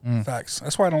Flags. Facts.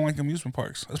 That's why I don't like amusement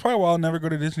parks. That's probably why I'll never go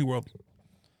to Disney World.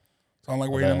 So I don't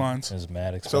like waiting in lines. It's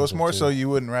mad expensive. So it's more too. so you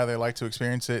wouldn't rather like to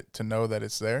experience it to know that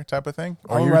it's there type of thing,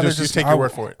 I or would you rather just you take your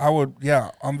word for it. I would, yeah.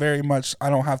 I'm very much.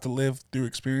 I don't have to live through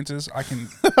experiences. I can,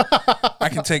 I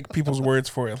can take people's words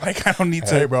for it. Like I don't need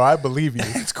to. Hey, bro, I believe you.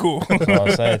 It's cool. That's what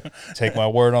I said. Take my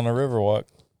word on the Riverwalk.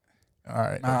 All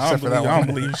right, Nah, I don't believe. I don't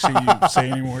believe shit you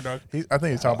say anymore, dog. I think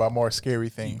he's talking about more scary You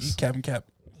things. cap and cap.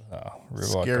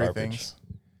 Riverwalk Scary garbage. things.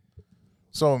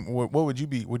 So, what would you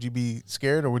be? Would you be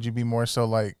scared, or would you be more so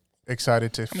like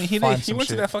excited to I mean, he find did, he some went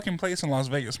shit? to that fucking place in Las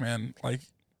Vegas, man. Like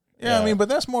Yeah, I Yeah. mean, but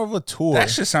that's more of a tour. that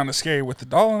shit sounded scary with the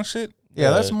doll and shit.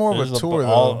 Yeah, that's more of there's a tour,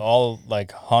 all, though. all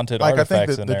like haunted Like I think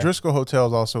artifacts the in there. Driscoll Hotel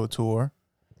is also a tour.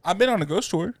 I've been on a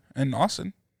ghost tour in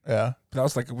Austin, Yeah. but that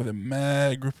was like with a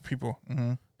mad group of people,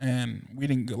 Mm-hmm. and we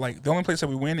didn't go, like the only place that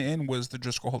we went in was the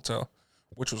Driscoll Hotel,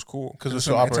 which was cool 'Cause it's it's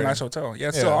still a operating. nice hotel. Yeah,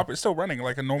 it's Yeah. still running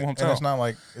like a normal And hotel. it's not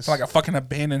like It's like a fucking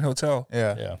abandoned hotel. yeah.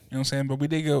 yeah, You know what I'm saying? But we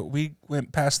did go. We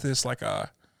went past this like I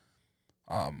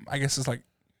guess it's like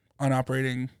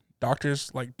unoperating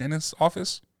doctor's like dentist's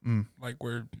office, Mm. like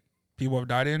where people have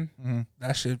died in. Mm-hmm.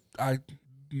 That shit,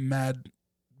 mad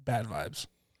bad vibes.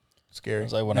 Scary.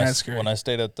 it's like That's scary. when I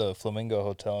stayed at the Flamingo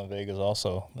Hotel in Vegas.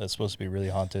 Also, that's supposed to be really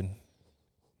haunted.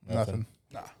 Nothing.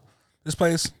 This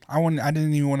place, I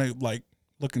didn't even want to like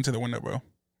look into the window, bro.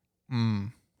 Mm. You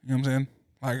know what I'm saying?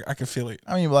 Like I could feel it.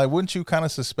 I mean, like, wouldn't you kind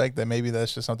of suspect that maybe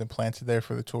that's just something planted there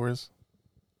for the tourists?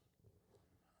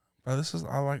 Bro,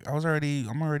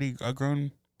 I'm already a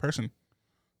grown person.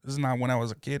 This is not when I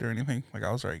was a kid or anything. Like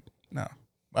I was like, no.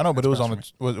 I know, but That's it was on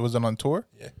best was it on tour?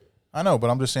 Yeah. I know, but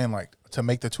I'm just saying, like, to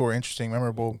make the tour interesting,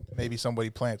 memorable, maybe somebody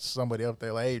plants somebody up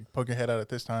there, like, hey, poke your head out at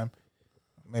this time.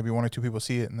 Maybe one or two people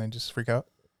see it and then just freak out.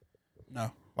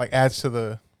 No. Like, adds to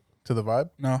the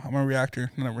vibe. No, I'm a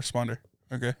reactor, not a responder.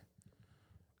 Okay.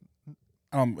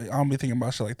 I don't be thinking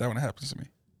about shit like that when it happens to me.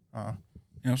 Uh-uh. You know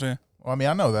what I'm saying? Well, I mean,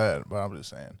 I know that, but I'm just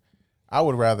saying, I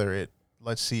would rather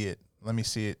let's see it, let me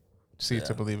see it to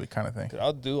Yeah. believe it kind of thing.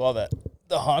 I'll do all that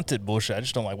the haunted bullshit. I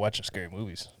just don't like watching scary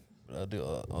movies. but I'll do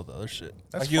all the other shit.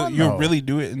 That's like fun, you'll though. really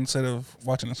do it instead of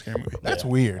watching a scary movie. That's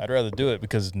weird. I'd rather do it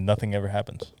because nothing ever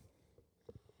happens.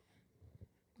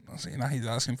 See, now he's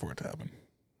asking for it to happen.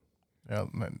 Yeah,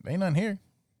 ain't nothing here.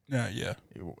 Yeah.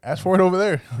 Ask for it over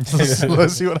there.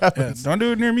 Let's see what Yeah, happens. don't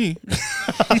do it near me.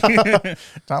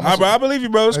 Tom, Bro, I believe you,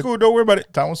 bro. It's cool. Don't worry about it.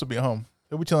 Tom wants to be home.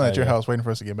 He'll be chilling at your house waiting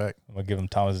for us to get back. I'm gonna give him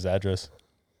Thomas's address.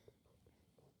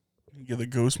 You're the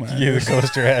ghost man. Give the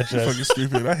ghost your address. Fucking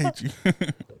stupid. I hate you.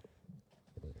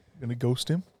 Gonna ghost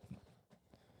him?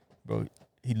 Bro,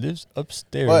 he lives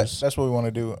upstairs. But that's what we want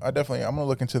to do. I'm gonna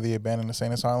look into the abandoned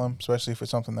insane asylum, especially if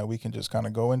it's something that we can just kind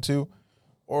of go into,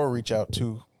 or reach out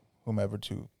to whomever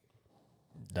to.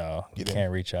 No, you Get in.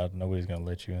 can't reach out. Nobody's gonna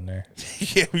let you in there.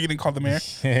 Yeah, we didn't call the mayor.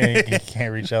 You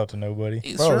can't reach out to nobody.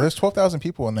 Bro, there's 12,000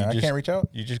 people in there. I just- can't reach out.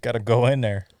 You just gotta go in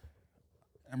there.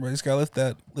 And bro, just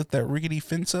gotta lift that rickety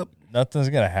fence up. Nothing's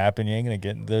gonna happen. You ain't gonna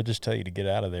get. They'll just tell you to get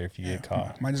out of there if you get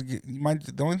caught.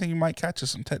 The only thing you might catch is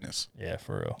some tetanus. Yeah,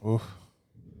 for real. Oof.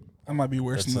 That might be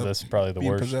worse than That's probably the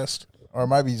being worst. possessed. Or it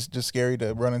might be just scary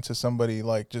to run into somebody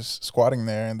like just squatting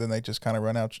there, and then they just kind of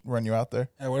run you out there.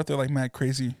 Yeah, what if they're like mad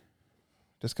crazy?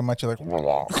 Just come at you like.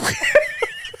 Are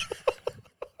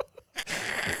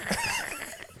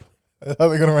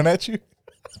they gonna run at you?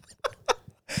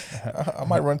 I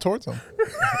might run towards them.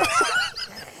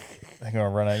 They're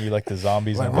gonna run at you like the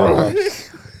zombies Like, in Roblox.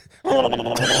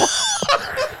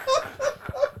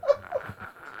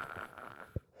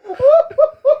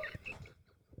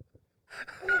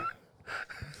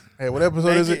 Hey, what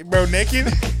episode is it? Bro, naked?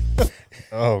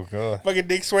 Oh god. Fucking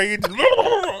dick swinging.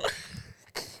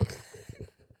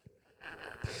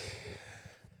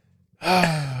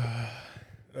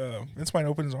 Vince might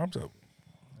open his arms up.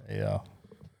 Yeah.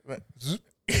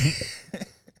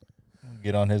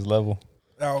 Get on his level.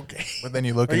 Oh, okay. But then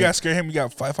you look But at you it. gotta scare him. You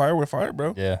got fire with fire,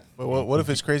 bro. Yeah. But what if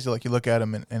it's crazy? Like you look at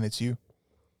him and it's you.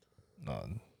 No,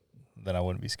 then I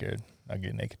wouldn't be scared. I'd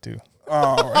get naked too.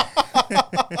 Oh,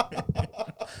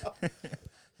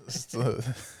 It's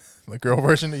the girl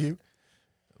version of you.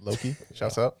 Loki,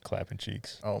 shouts out. Clapping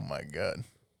cheeks. Oh my god.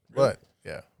 But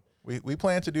yeah, we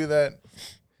plan to do that.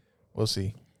 We'll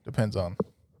see. Depends on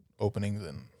openings,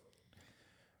 and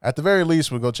at the very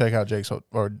least, we'll go check out Jake's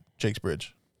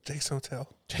Bridge. Jake's Hotel.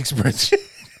 Jake's Bridge.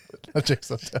 Not Jake's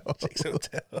Hotel. Jake's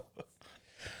Hotel.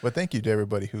 But thank you to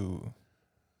everybody who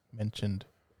mentioned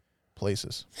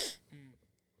places.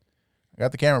 I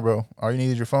got the camera, bro. All you need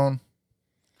is your phone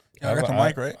Yeah, I got the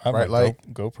mic, right? I have Right a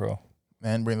light. GoPro.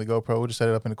 and bring the GoPro. We'll just set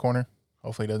it up in the corner.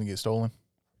 Hopefully, it doesn't get stolen.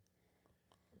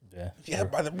 Yeah. Yeah,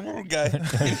 by the little guy.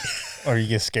 Or you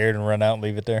get scared and run out and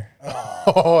leave it there.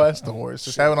 Oh, that's the worst.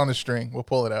 Just have it on the string. We'll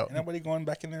pull it out. Ain't nobody going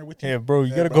back in there with you. Yeah, bro,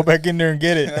 you gotta bro. go back in there and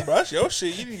get it. Yeah, bro, that's your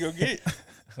shit. You need to go get it.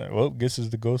 It's like, well, guess it's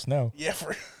the ghost now. Yeah,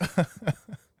 for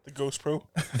the Ghost Pro.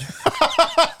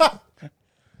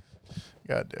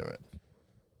 God damn it.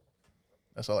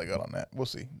 That's all I got on that. We'll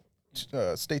see.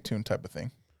 Stay tuned type of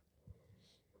thing.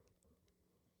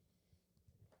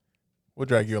 We'll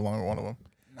drag you along with one of them.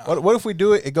 Nah. What if we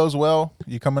do it, it goes well,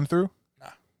 you coming through?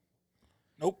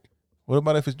 Nope. What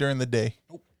about if it's during the day?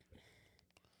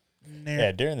 Nah.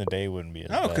 Yeah, during the day wouldn't be as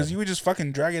No, bad. because you would just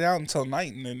fucking drag it out until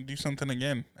night and then do something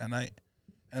again at night.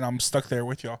 And I'm stuck there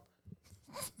with y'all.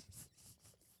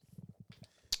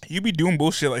 You be doing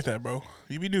bullshit like that, bro.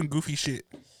 You be doing goofy shit.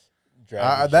 Drag the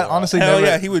That shit out. honestly Hell never.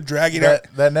 yeah, he would drag it out.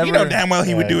 That never. You know damn well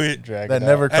he would do it. Drag that it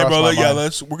never out. Hey, crossed bro, my look, yeah,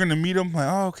 mind. we're gonna meet him. Like,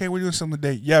 oh, okay, we're doing something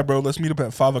today. Yeah, bro, let's meet up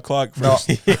at 5 o'clock No, first.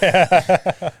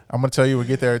 I'm gonna tell you we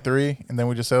get there at 3, and then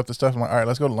we just set up the stuff. I'm like, all right,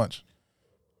 let's go to lunch.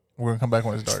 We're gonna come back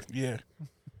when it's dark. Yeah.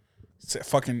 It's at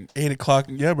fucking 8 o'clock.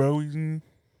 Yeah, bro.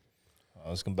 I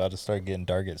was about to start getting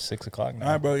dark at 6 o'clock now.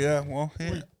 All right, bro. Yeah, well,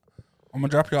 yeah. I'm gonna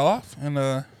drop y'all off and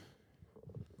y'all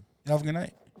have a good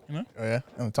night. You know? Oh yeah,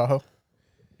 in the Tahoe.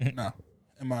 No,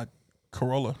 in my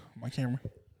Corolla, my camera.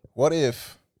 What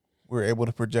if we were able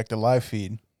to project a live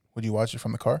feed? Would you watch it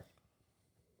from the car?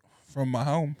 From my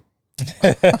home.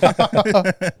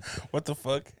 What the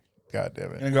fuck? God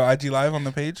damn it. Gonna go IG live on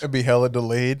the page? It'd be hella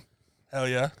delayed, Hell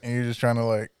yeah. and you're just trying to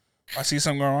like. I see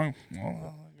something going wrong.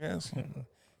 Well, I guess.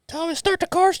 Thomas, start the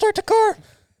car, start the car.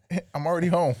 I'm already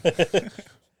home.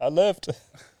 I left.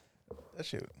 That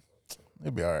shit,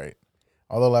 it'd be all right.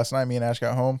 Although last night me and Ash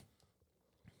got home,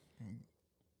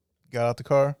 got out the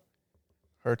car,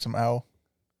 heard some owl,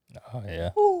 Oh,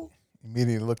 yeah.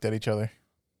 immediately looked at each other,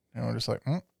 and we're just like,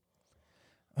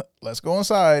 let's go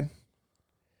inside.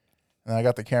 And I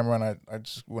got the camera, and I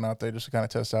just went out there just to kind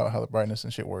of test out how the brightness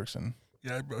and shit works, and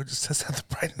Yeah, bro. Just test out the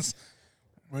brightness.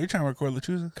 Bro, you trying to record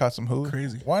Lechuza? caught some who.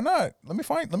 Crazy. Why not? Let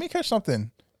me catch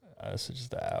something. This is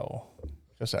just the owl.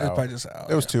 Just It's an probably owl. just out.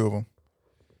 There was 2 of them.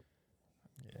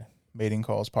 mating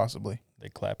calls, possibly. They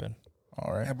clapping.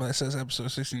 All right. Yeah, but it says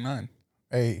episode 69.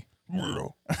 Hey,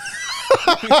 Bro.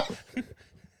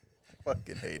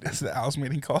 fucking hate it. That's the owl's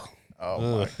mating call. Oh my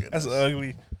Ugh. goodness. That's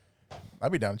ugly.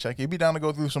 I'd be down to check. You'd be down to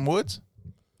go through some woods?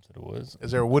 That's what it was.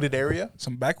 Is there a wooded area?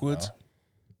 Some backwoods. No.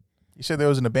 You said there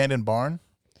was an abandoned barn?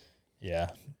 Yeah.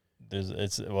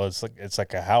 It's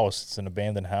like a house. It's an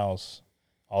abandoned house.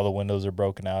 All the windows are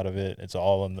broken out of it. It's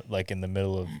all in the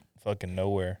middle of fucking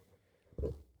nowhere.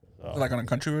 So, Like on a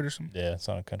country road or something. yeah, it's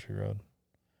on a country road.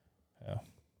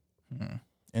 Yeah.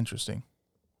 Interesting.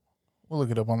 We'll look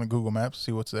it up on the Google Maps,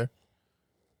 see what's there.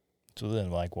 It's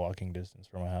within like walking distance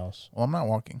from my house. Well, I'm not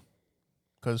walking.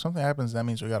 Because if something happens, that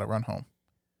means we got to run home.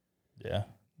 Yeah.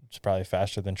 It's probably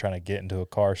faster than trying to get into a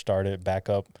car, start it, back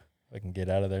up. I can get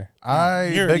out of there. I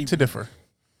You're- beg to differ.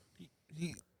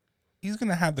 He's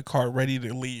gonna have the car ready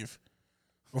to leave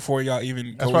before y'all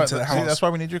even That's go why, into the house. that's why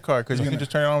we need your car, because you He's can gonna-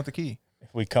 just turn it on with the key.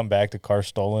 If we come back, the car's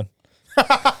stolen.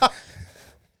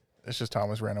 It's just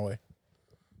Thomas ran away.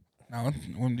 No, it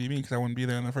wouldn't be me because I wouldn't be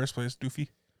there in the first place, doofy.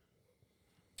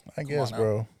 I Come guess, on now.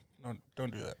 bro.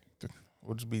 Don't do that.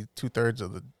 We'll just be 2/3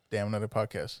 of the damn another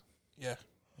podcast. Yeah,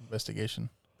 Investigation.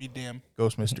 be damn.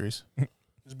 Ghost mysteries.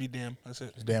 Just be damn. That's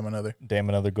it. Just damn another. Damn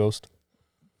another ghost.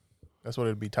 That's what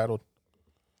it'd be titled.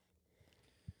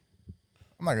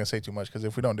 I'm not going to say too much, because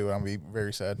if we don't do it, I'm going to be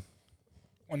very sad.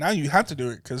 Well, now you have to do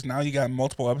it because now you got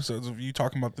multiple episodes of you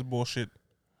talking about this bullshit.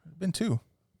 It's been 2.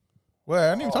 Well, I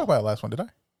didn't even talk about the last one, did I?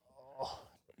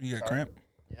 You got cramp.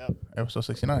 Yep. Episode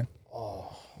 69.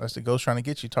 Oh, That's the ghost trying to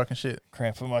get you talking shit.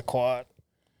 cramp in my quad.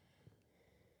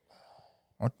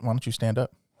 Why don't you stand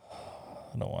up?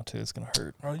 I don't want to. It's going to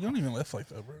hurt. Bro, you don't even lift like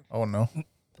that, bro. Oh, no.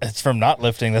 It's from not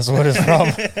lifting. That's what it's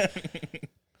from.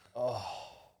 Oh.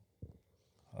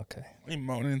 Okay. What are you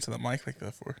moaning into the mic like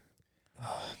that for?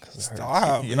 'Cause it hurts.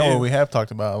 Stop. You know what we have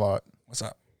talked about a lot? What's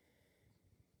up?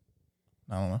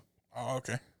 I don't know. Oh,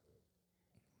 okay.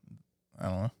 I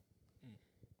don't know.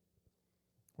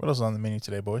 What else is on the menu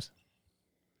today, boys?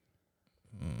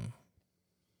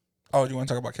 Oh, do you want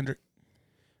to talk about Kendrick?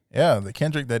 Yeah, the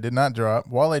Kendrick that did not drop.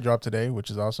 Wale dropped today,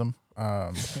 which is awesome.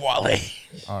 Wale.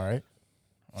 All right.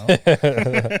 Well,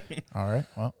 all right.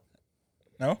 Well,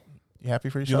 No? you happy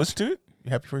for Did you yourself? listen to it?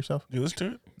 You happy for yourself? Did you listen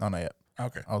to it? No, not yet.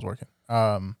 Okay. I was working.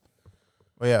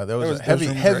 But yeah, there was There was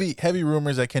rumors, heavy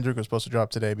rumors that Kendrick was supposed to drop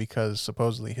today because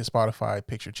supposedly his Spotify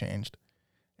picture changed,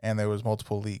 and there was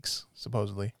multiple leaks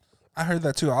supposedly. I heard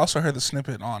that too. I also heard the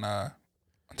snippet on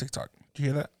TikTok. Did you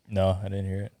hear that? No, I didn't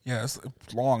hear it. Yeah, it's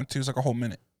long too. It's like a whole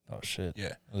minute. Oh, shit.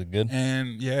 Yeah. Was it good?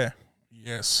 And yeah.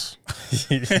 Yes.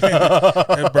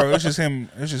 Yeah, bro, it was just him.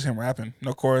 It was just him rapping.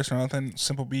 No chorus or nothing.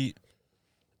 Simple beat.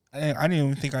 And I didn't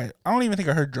even think I don't even think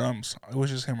I heard drums. It was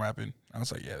just him rapping. I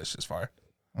was like, yeah, this shit's fire.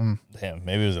 Damn,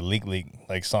 maybe it was a leak.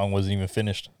 Like, song wasn't even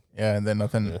finished. Yeah, and then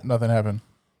nothing happened.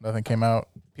 Nothing came out.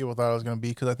 People thought it was gonna be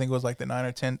because I think it was like the 9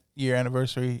 or 10 year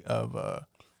anniversary of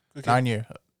Good kid. 9-year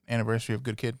anniversary of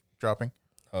Good Kid dropping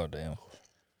Oh, damn.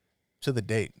 to the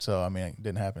date. So I mean, it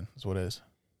didn't happen. That's what it is.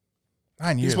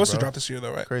 9 years. He's supposed to bro. drop this year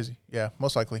though, right? Crazy. Yeah,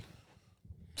 most likely.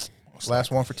 Most Last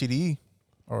likely. one for TDE,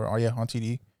 or on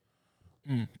TDE.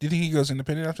 Do you think he goes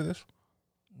independent after this?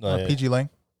 Oh, yeah. PG Lang.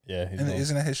 Yeah, he's And going-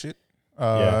 isn't that his shit?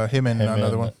 Yeah, Him and another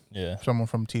and- one. Yeah. Someone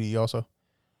from TDE also.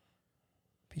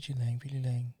 PG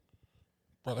Lang.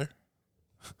 Brother.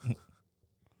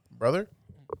 Brother.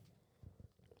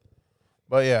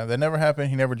 But yeah, that never happened.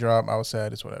 He never dropped. I was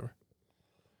sad. It's whatever.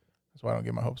 That's why I don't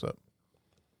get my hopes up.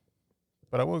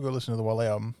 But I will go listen to the Wale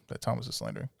album that Thomas is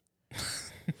slandering.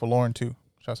 For Lauren too.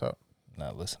 Shouts out.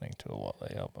 Not listening to a Wale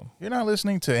album. You're not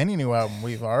listening to any new album,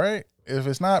 Weave, all right? If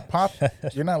it's not pop,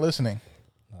 you're not listening.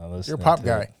 Not You're a listening pop to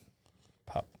guy. it.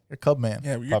 Pop. You're club man.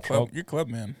 Yeah, you're Pop club. Smoke. You're club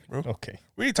man, bro. Okay.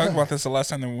 We already talked about this the last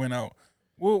time that we went out.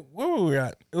 Well, where were we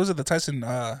at? It was at the Tyson,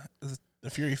 the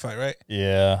Fury fight, right?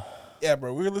 Yeah. Yeah,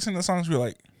 bro. We were listening to the songs. We were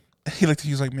like, he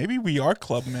was like, maybe we are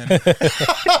club men.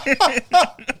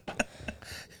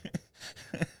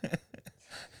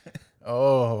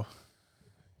 Oh.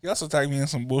 He also tagged me in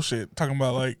some bullshit talking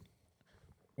about like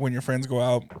when your friends go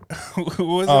out. What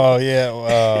was it? Oh,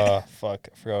 yeah. Fuck.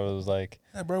 I forgot what it was like.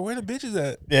 Yeah, bro, where the bitches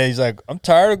at? Yeah, he's like, I'm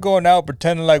tired of going out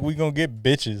pretending like we gonna get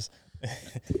bitches.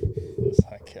 It's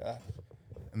like,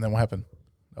 And then what happened?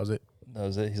 That was it. that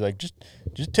was it. He's like, just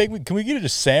take me. Can we get a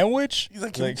sandwich? He's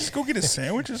like, can we just go get a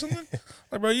sandwich or something?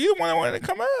 Like, bro, you the one that wanted to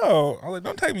come out. I was like,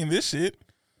 don't tag me in this shit.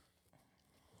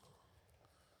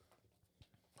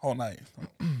 Whole night.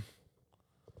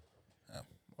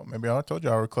 Well, maybe I told you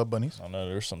I were club bunnies. I don't know.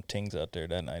 There's some tings out there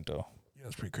that night though. Yeah,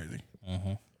 it's pretty crazy.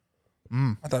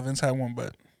 Mm-hmm. I thought Vince had one,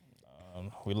 but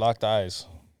We locked eyes,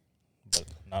 but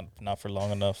Not for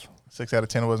long enough. 6 out of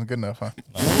 10 wasn't good enough, huh?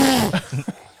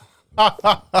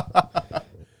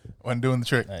 Wasn't doing the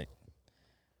trick. Like,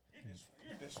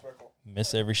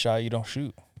 miss every shot you don't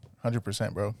shoot.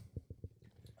 100%, bro.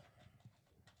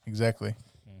 Exactly.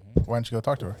 Why don't you go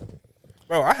talk to her?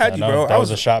 Bro, I had you, No, bro. that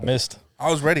was a shot missed. I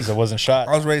was ready. 'Cause it wasn't shot.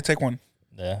 I was ready to take one.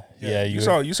 Yeah. You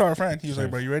saw our friend. He was like,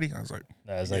 "Bro, you ready?" I was like,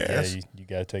 I was like, yes. yeah, you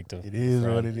gotta take the. It is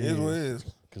what it "It is what it is.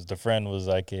 is." Because the friend was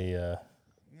like a.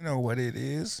 You know what it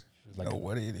is. Like you know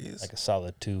what it is. Like a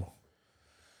solid 2.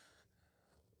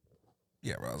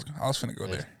 Yeah, bro. I was finna go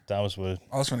there. That was what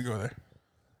I was finna go there.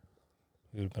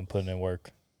 we would have been putting in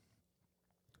work.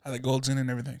 Had the golds in and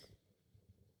everything.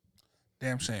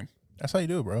 Damn shame. That's how you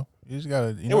do it, bro. You just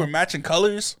gotta. They were matching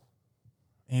colors.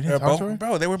 You They didn't were talk to her. both,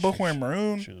 bro. They were both wearing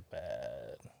maroon. She was bad.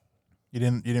 You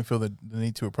didn't feel the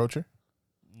need to approach her.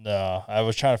 No, I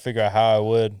was trying to figure out how I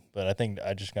would, but I think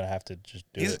I just gonna have to just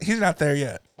do it. He's not there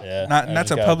yet. Yeah, Not I not just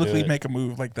to gotta publicly do it. make a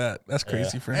move like that. That's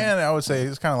crazy for him. And I would say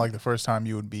it's kind of like the first time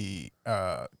you would be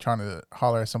trying to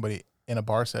holler at somebody in a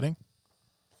bar setting.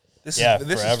 This Yeah,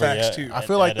 is forever, facts yeah. too. I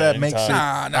feel like that makes it.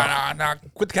 Nah.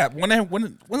 Quit the cap. When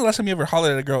the last time you ever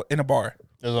hollered at a girl in a bar?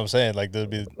 That's what I'm saying. Like there'd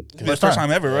be. First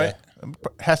time ever, right?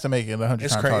 Has to make it 100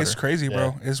 It's times crazy. harder. It's crazy,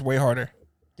 bro. It's way harder.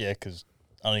 Yeah, because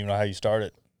I don't even know how you start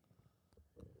it.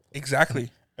 Exactly.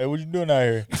 Hey, what you doing out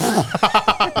here?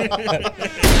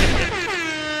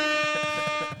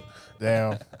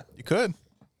 Damn, you could.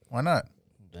 Why not?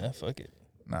 Yeah, fuck it.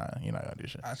 Nah, you're not gonna do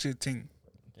shit. I should think.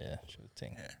 Yeah, sure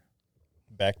thing. Yeah.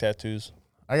 Back tattoos.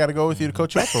 I got to go with you to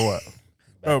coach you up or what?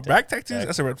 Bro, back tattoos?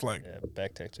 That's a red flag. Yeah,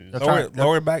 back tattoos. That's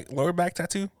Lower back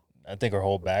tattoo? I think her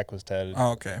whole back was tatted.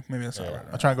 Oh, okay. Maybe that's not right.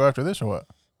 I'm trying to go after this or what?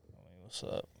 What's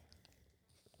up?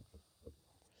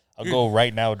 I'll go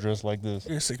right now dressed like this.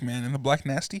 You're a sick man. In the black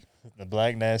nasty? The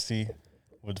black nasty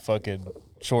with the fucking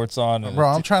shorts on. And Bro,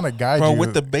 I'm trying to guide Bro, you.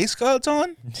 with the base guards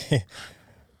on?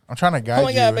 I'm trying to guide Oh my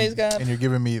you. God, and, base guard. and you're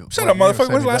giving me. Shut up, motherfucker.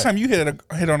 When's the last time you hit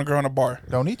on a girl in a bar?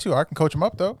 Don't need to. I can coach him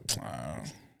up though.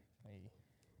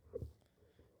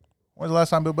 When's the last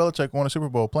time Bill Belichick won a Super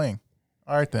Bowl playing?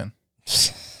 All right then.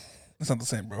 It's not the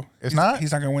same, bro. It's not?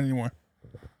 He's not gonna win anymore.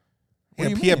 What do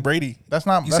you He had mean? Brady. That's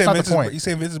not. You That's saying not the Vince is- point. You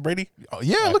saying Vince is Brady? Oh,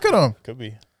 yeah, look at him. Could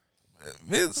be.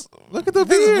 Vince. Look at the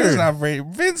Vince beard. not Brady.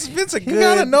 Vince a He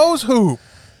got a good. nose hoop.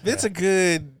 Vince a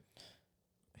good.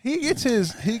 He gets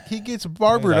his. He gets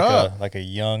barbered like up. like a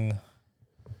young.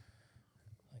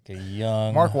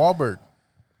 Mark Wahlberg.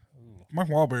 Mark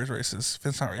Wahlberg's racist.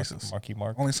 Vince not racist. Marky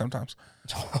Mark. Only sometimes.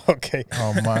 Okay.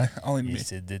 Oh my. Only He me.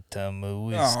 said the time of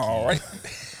whiskey. All right.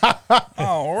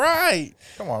 All right.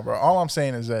 Come on, bro. All I'm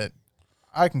saying is that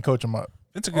I can coach him up.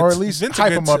 Vince a Or at least Vince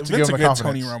hype a him good, up to Vince give a him the good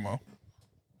Tony confidence.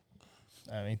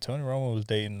 Romo. I mean, Tony Romo was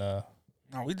dating. No,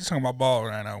 we just talking about ball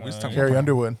right now. We just talking Carrie about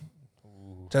Underwood.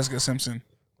 Jessica Simpson.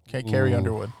 Carrie Ooh.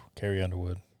 Underwood. Carrie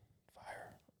Underwood.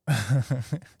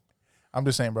 I'm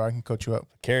just saying, bro. I can coach you up.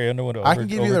 Carrie Underwood. I can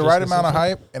give you the right Jessica amount of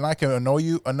Simpson? hype, and I can annoy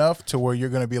you enough to where you're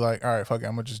gonna be like, all right, fuck it,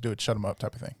 I'm gonna just do it, shut him up,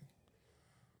 type of thing.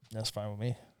 That's fine with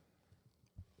me.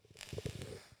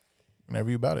 Whenever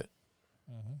you about it.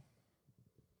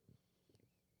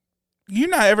 You're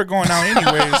not ever going out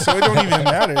anyway, so it don't even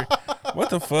matter. What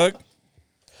the fuck?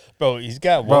 Bro, he's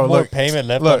got Bro, one more look, payment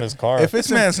left look, on his car. if it's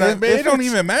Man, it's not, if, it if don't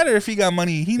it's- even matter if he got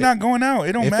money. He not going out.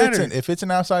 It don't if matter. if it's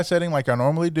an outside setting like I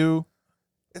normally do,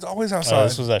 It's always Oh, outside.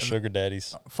 this was at Sugar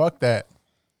Daddy's. fuck that.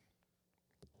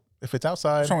 If it's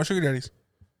outside, What's wrong with sugar daddies?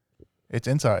 it's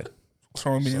inside. What's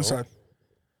wrong with being So? inside?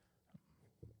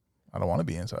 I don't want to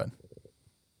be inside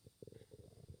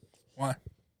Why?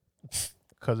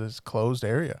 because it's closed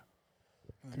area.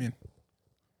 I mean,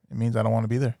 It means I don't want to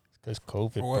be there. It's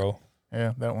COVID, For what? bro.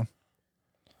 Yeah, that one.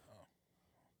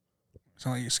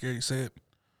 sound like you're scared you say it.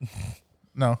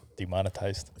 No,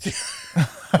 Demonetized.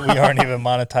 We aren't even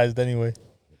monetized anyway.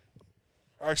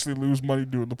 I actually lose money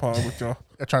doing the pod with y'all.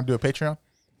 I'm trying to do a Patreon.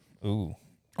 Ooh.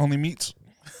 Only meats.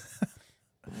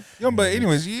 Yo, but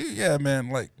anyways, yeah, man,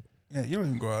 like, yeah, you don't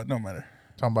even go out. No matter.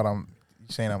 Talking about you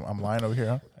saying I'm lying over here,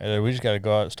 huh? Hey, we just got to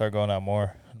go out, start going out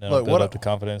more. Then Look, build what up the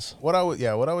confidence. What I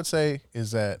would say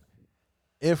is that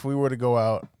if we were to go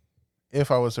out, if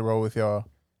I was to roll with y'all,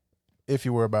 if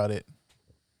you were about it,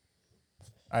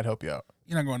 I'd help you out.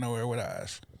 You're not going nowhere without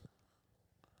Ash.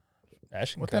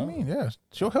 Ash can What come. that mean? Yeah,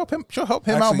 she'll help him. She'll help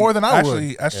him out more than I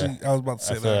would. Actually, I was about to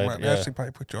say I feel that. like, Right? yeah. Actually,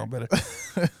 probably put you on better.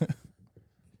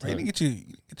 Bro, you need to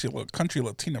get your little country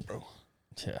Latina, bro.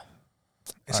 Yeah.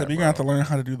 Except right, you're gonna have to learn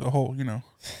how to do the whole,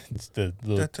 It's the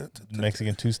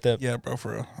Mexican two-step. Yeah, bro,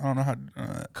 for real. I don't know how to do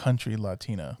that. Country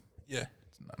Latina. Yeah.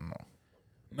 I don't know.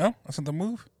 No, that's not the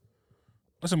move.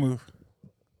 What's the move?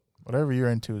 Whatever you're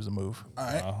into is a move. All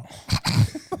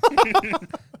right.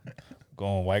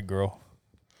 Going white girl.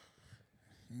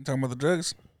 You talking about the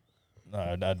drugs? No,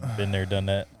 I've been there, done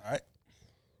that. All right.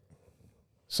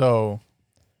 So,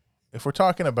 if we're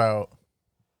talking about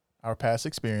our past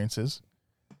experiences,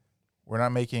 we're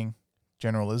not making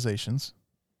generalizations.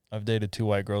 I've dated 2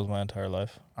 white girls my entire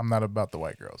life. I'm not about the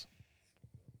white girls.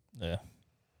 Yeah.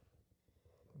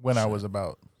 When I was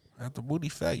about. At the booty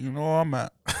fat, you know where I'm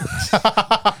at.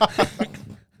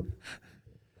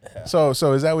 So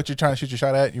is that what you're trying to shoot your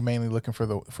shot at? You're mainly looking for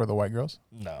the white girls?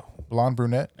 No. Blonde,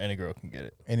 brunette, Any girl can get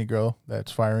it. any girl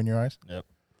that's fire in your eyes? Yep.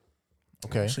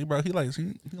 Okay. See, bro, he likes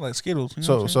Skittles. You know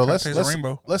So what I'm so saying? let's Tries to taste the let's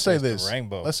rainbow. let's say Taste the this.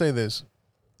 rainbow. Let's say this.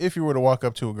 If you were to walk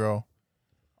up to a girl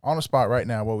on the spot right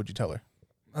now, what would you tell her?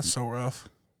 That's so rough.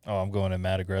 Oh, I'm going in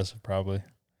mad aggressive probably.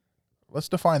 Let's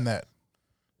define that.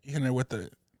 You hitting it with the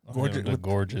I'm gorgeous. hitting with the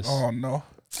gorgeous. Oh no.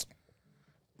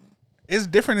 It's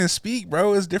different in speak,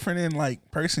 bro. It's different in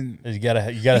like person. You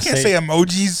gotta You can't say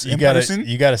emojis in person.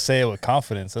 You gotta say it with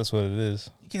confidence. That's what it is.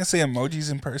 You can't say emojis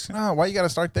in person. No, why you got to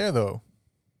start there though?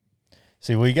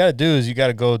 See, what you gotta do is you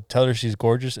gotta go tell her she's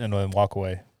gorgeous and then walk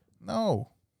away. No.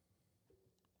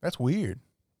 That's weird.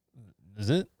 Is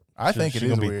it? I think it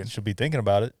is weird. She'll be thinking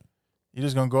about it. You're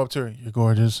just gonna go up to her, you're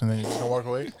gorgeous, and then you're just gonna walk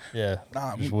away. Yeah.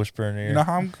 Nah, Just whisper in her ear. you know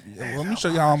how I'm. Let me show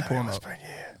you how I'm pulling up. Let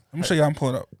me show you how I'm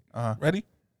pulling up. Uh-huh. Ready?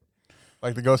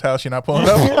 Like the ghost house, you're not pulling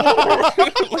up.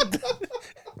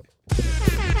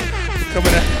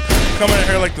 Coming at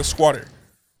her like the squatter.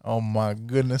 Oh my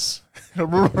goodness! I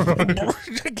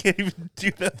can't even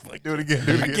do that. Like, Do it again.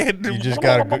 Do it I again. can't do. You just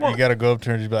gotta go up to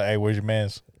her and just be like, "Hey, where's your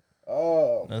man's?"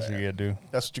 Oh, That's what you gotta do.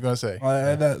 that's what you're gonna say.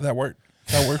 That worked.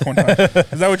 That worked one time.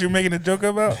 Is that what you're making a joke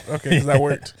about? Okay, because that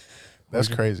worked. That's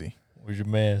crazy. Where's your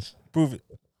man's? Prove it.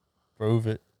 Prove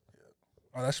it.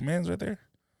 Oh, that's your man's right there.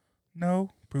 No,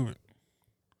 prove it.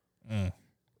 Mm.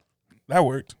 That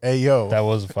worked. Hey yo. That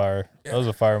was a fire. That was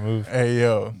a fire move. Hey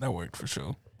yo. That worked for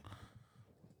sure.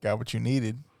 Got what you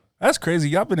needed. That's crazy.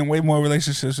 Y'all been in way more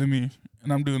relationships than me,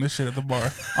 and I'm doing this shit at the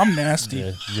bar. I'm nasty.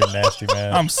 Yeah, you're a nasty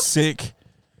man. I'm sick.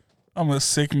 I'm a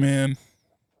sick man.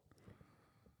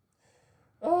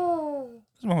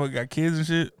 This motherfucker got kids and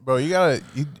shit. Bro,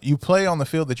 you play on the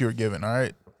field that you were given, all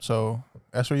right? So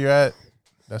that's where you're at.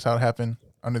 That's how it happened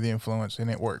under the influence,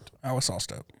 and it worked. I was Sauce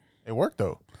Step, It worked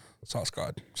though. Sauce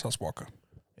God, Sauce Walker,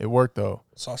 It worked though.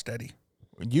 Sauce Daddy,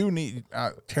 You need.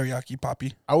 Teriyaki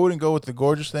Poppy. I wouldn't go with the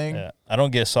gorgeous thing. Yeah, I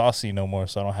don't get saucy no more,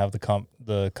 so I don't have the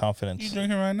You confidence.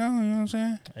 drinking right now? You know what I'm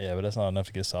saying? Yeah, but that's not enough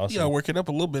to get saucy. You gotta work it up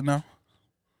a little bit now.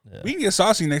 Yeah. We can get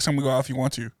saucy next time we go out if you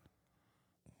want to,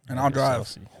 and I'll Get drive.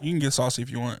 saucy. You can get saucy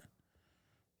if you want.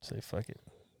 Say fuck it.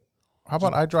 How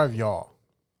about I drive y'all?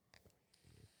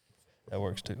 That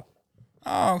works too.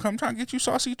 Oh, come try and get you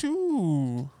saucy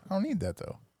too. I don't need that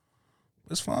though.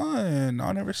 It's fun.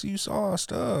 I'll never see you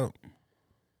sauced up.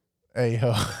 Hey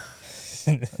yo.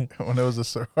 When it was a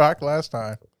Ciroc last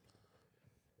time.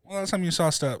 Well, last time you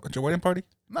sauced up at your wedding party?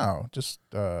 No, just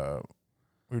we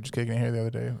were just kicking it here the other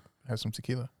day. Had some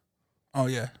tequila. Oh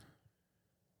yeah.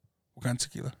 What kind of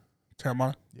tequila?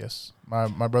 Terramana. Yes, my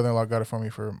brother-in-law got it for me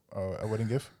for a wedding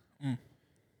gift. Mm.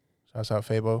 Shouts out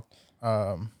Fabo.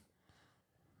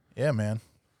 Yeah, man,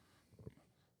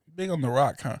 Big on the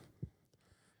rock, huh?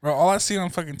 Bro, all I see on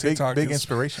fucking TikTok big is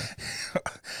inspiration.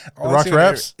 all The I Rock's see on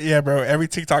raps? yeah, bro. Every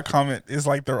TikTok comment is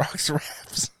like the Rock's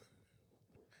raps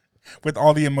with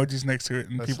all the emojis next to it,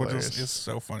 and That's people hilarious. just—it's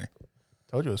so funny.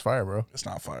 Told you it was fire, bro. It's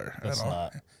not fire It's at all.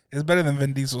 not. It's better than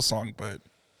Vin Diesel's song, but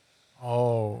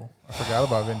Oh, I forgot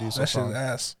about Vin Diesel that shit's song.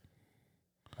 ass.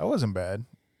 That wasn't bad.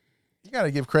 You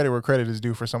gotta give credit where credit is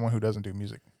due for someone who doesn't do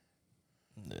music.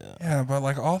 Yeah. Yeah, but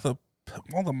like all the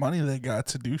money they got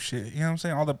to do shit, you know what I'm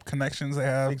saying? All the connections they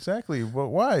have. Exactly, but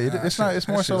why? Nah, It's not. It's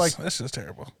more so like that's just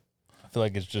terrible. I feel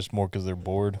like it's just more because they're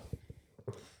bored.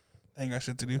 They ain't got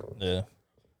shit to do. Yeah.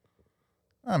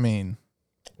 I mean,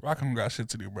 Rock don't got shit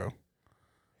to do, bro.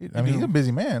 he's do. a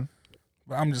busy man.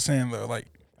 But I'm just saying though, like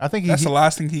I think that's the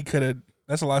last thing he could have.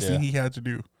 That's the last Yeah. thing he had to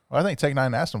do. I think Tech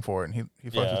Nine asked him for it, and he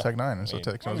fucked Yeah. with Tech Nine, and so I mean,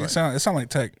 Tech I was mean, like, it sound like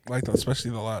Tech, like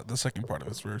especially the second part of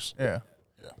his verse. yeah,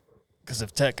 Because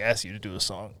if Tech asks you to do a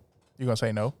song, you gonna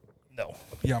say no? no.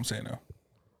 Yeah, I'm saying no.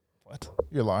 What?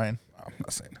 You're lying. I'm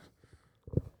not saying no.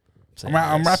 Saying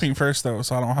I'm yes. rapping first though,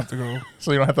 so I don't have to go.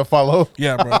 So you don't have to follow.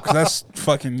 Yeah, bro, because that's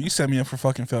fucking. You set me up for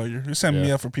fucking failure. You set me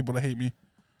Yeah. up for people to hate me.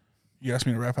 You asked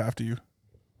me to rap after you.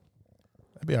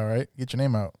 That'd be all right. Get your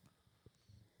name out.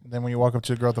 Then when you walk up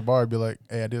to a girl at the bar, be like,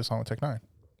 "Hey, I did a song with Tech Nine."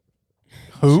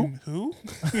 Who? Who?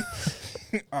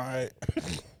 All right.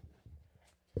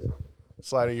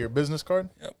 Slide of your business card.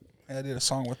 Yep. I did a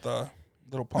song with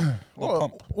Little pump. Little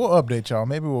pump. We'll update y'all.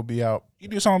 Maybe we'll be out. You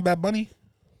do something with Bad Bunny?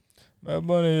 Bad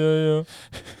Bunny,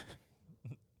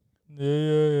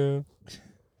 yeah.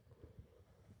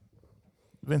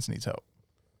 Vince needs help.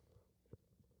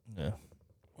 Yeah.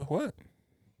 With what?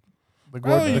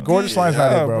 The gorgeous line's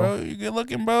not it, bro. You good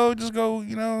looking, bro. Just go,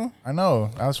 you know. I know.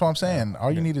 That's what I'm saying.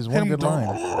 All you need is one good line.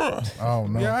 Oh,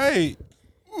 no. Yeah, hey.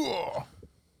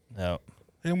 No.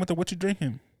 Hit him with the what you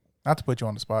drinking. Not to put you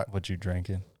on the spot. What you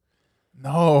drinking?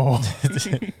 No.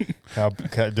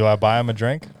 Do I buy him a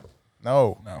drink?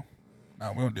 No. No,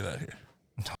 we don't do that here.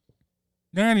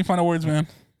 There any final words, man?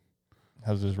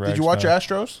 How's this? Did you watch your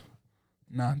Astros?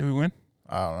 Nah, did we win?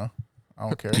 I don't know. I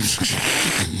don't care.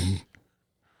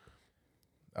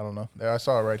 I don't know. There, I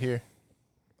saw it right here.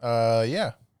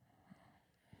 Yeah.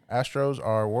 Astros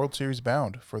are World Series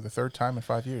bound for the third time in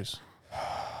 5 years.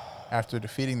 After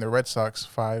defeating the Red Sox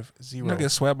 5-0. You don't get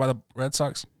swept by the Red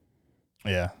Sox?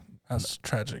 Yeah. That's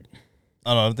tragic.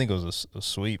 I don't think it was a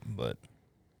sweep, but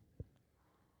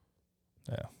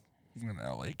yeah. I'm in an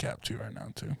LA cap too right now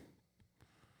too.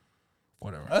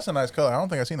 Whatever. That's a nice color. I don't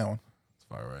think I've seen that one. It's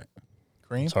far right.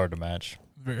 Cream? It's hard to match.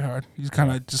 Very hard. You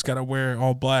kind of just gotta wear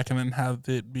all black and then have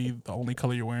it be the only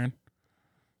color you're wearing.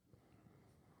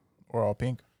 Or all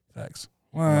pink. Facts.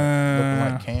 Looking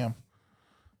like Cam.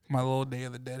 My little Day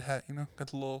of the Dead hat, you know, got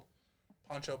the little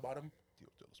poncho bottom.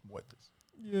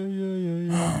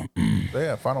 Yeah. But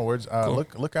yeah, final words. Cool.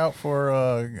 Look out for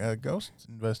a ghost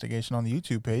investigation on the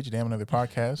YouTube page. Damn Another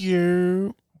Podcast.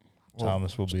 Yeah.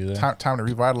 Thomas will be there. Time to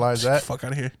revitalize that. Fuck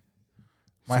out of here.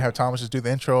 Might have Thomas just do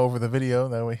the intro over the video.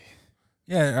 That way.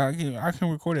 Yeah, I can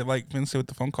record it like Vince did with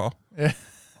the phone call. Yeah.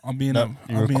 I'll be in No,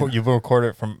 you record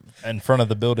it from in front of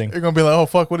the building. You're gonna be like, oh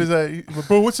fuck, what is that,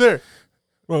 bro? What's there?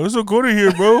 Bro, there's a recorder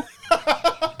here, bro.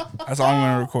 That's all I'm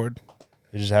gonna record.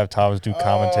 You just have Thomas do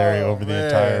commentary over the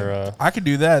entire I could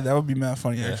do that. That would be mad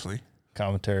funny, actually.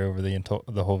 commentary over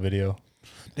the whole video.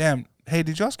 Damn. Hey,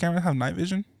 did y'all's camera have night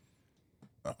vision?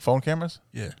 Phone cameras?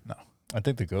 Yeah. No. I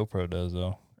think the GoPro does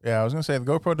though. Yeah, I was gonna say the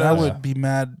GoPro That does. would be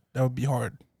mad. That would be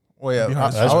hard. Well, yeah, That'd be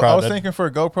hard. I was thinking for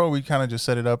a GoPro, we kind of just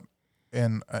set it up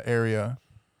in an area.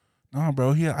 No,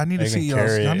 bro. I need to see y'all.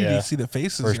 I need to see the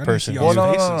faces. First I need to person see view. Well,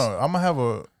 y'all's no. faces. I'm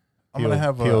gonna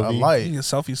have a POV. I light. need a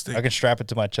selfie stick. I can strap it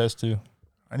to my chest too.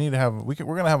 I need to have. We're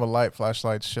gonna have a light,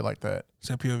 flashlights, shit like that. Is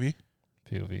that POV?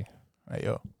 POV. Hey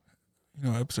yo, You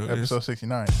know what episode it is. episode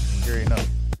 69. You already know.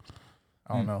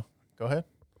 I don't know. Go ahead.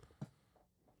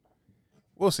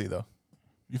 We'll see though.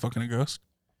 You fucking a ghost?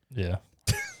 Yeah.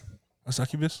 A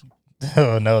succubus?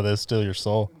 Oh no, that's still your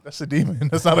soul. That's a demon.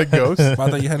 That's not a ghost. But I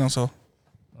thought you had no soul.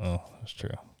 Oh, that's true.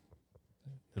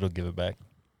 It'll give it back.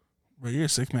 Bro, you're a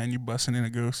sick man. You busting in a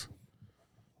ghost.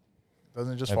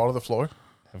 Doesn't it just fall to the floor?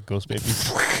 Have ghost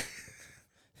babies.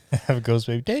 Have a ghost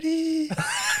baby, daddy.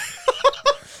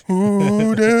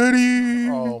 Ooh, daddy.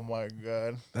 Oh my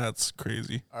god. That's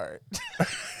crazy. All right.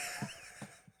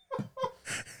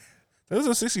 That was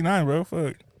a 69, bro.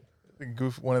 Fuck.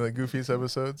 One of the goofiest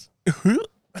episodes.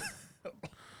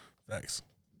 Thanks.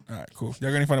 All right, cool.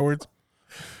 Y'all got any final words?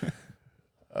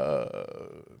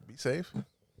 Be safe.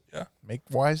 Yeah. Make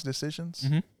wise decisions.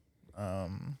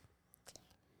 Mm-hmm.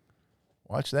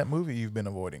 Watch that movie you've been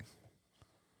avoiding.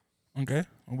 Okay.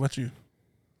 What about you?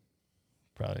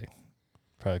 Probably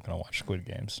gonna watch Squid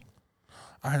Games.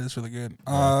 I heard it's really good.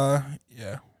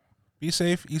 Yeah. Be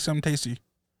safe. Eat something tasty.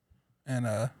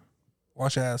 And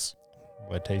wash your ass.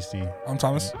 What tasty I'm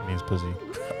Thomas. means pussy.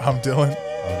 I'm Dylan.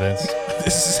 I'm Vince.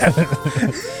 This is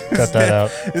Cut that out.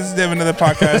 This is Devin, another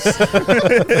podcast.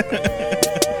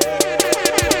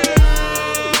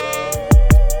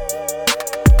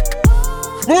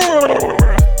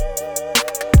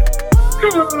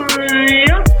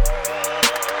 Yeah.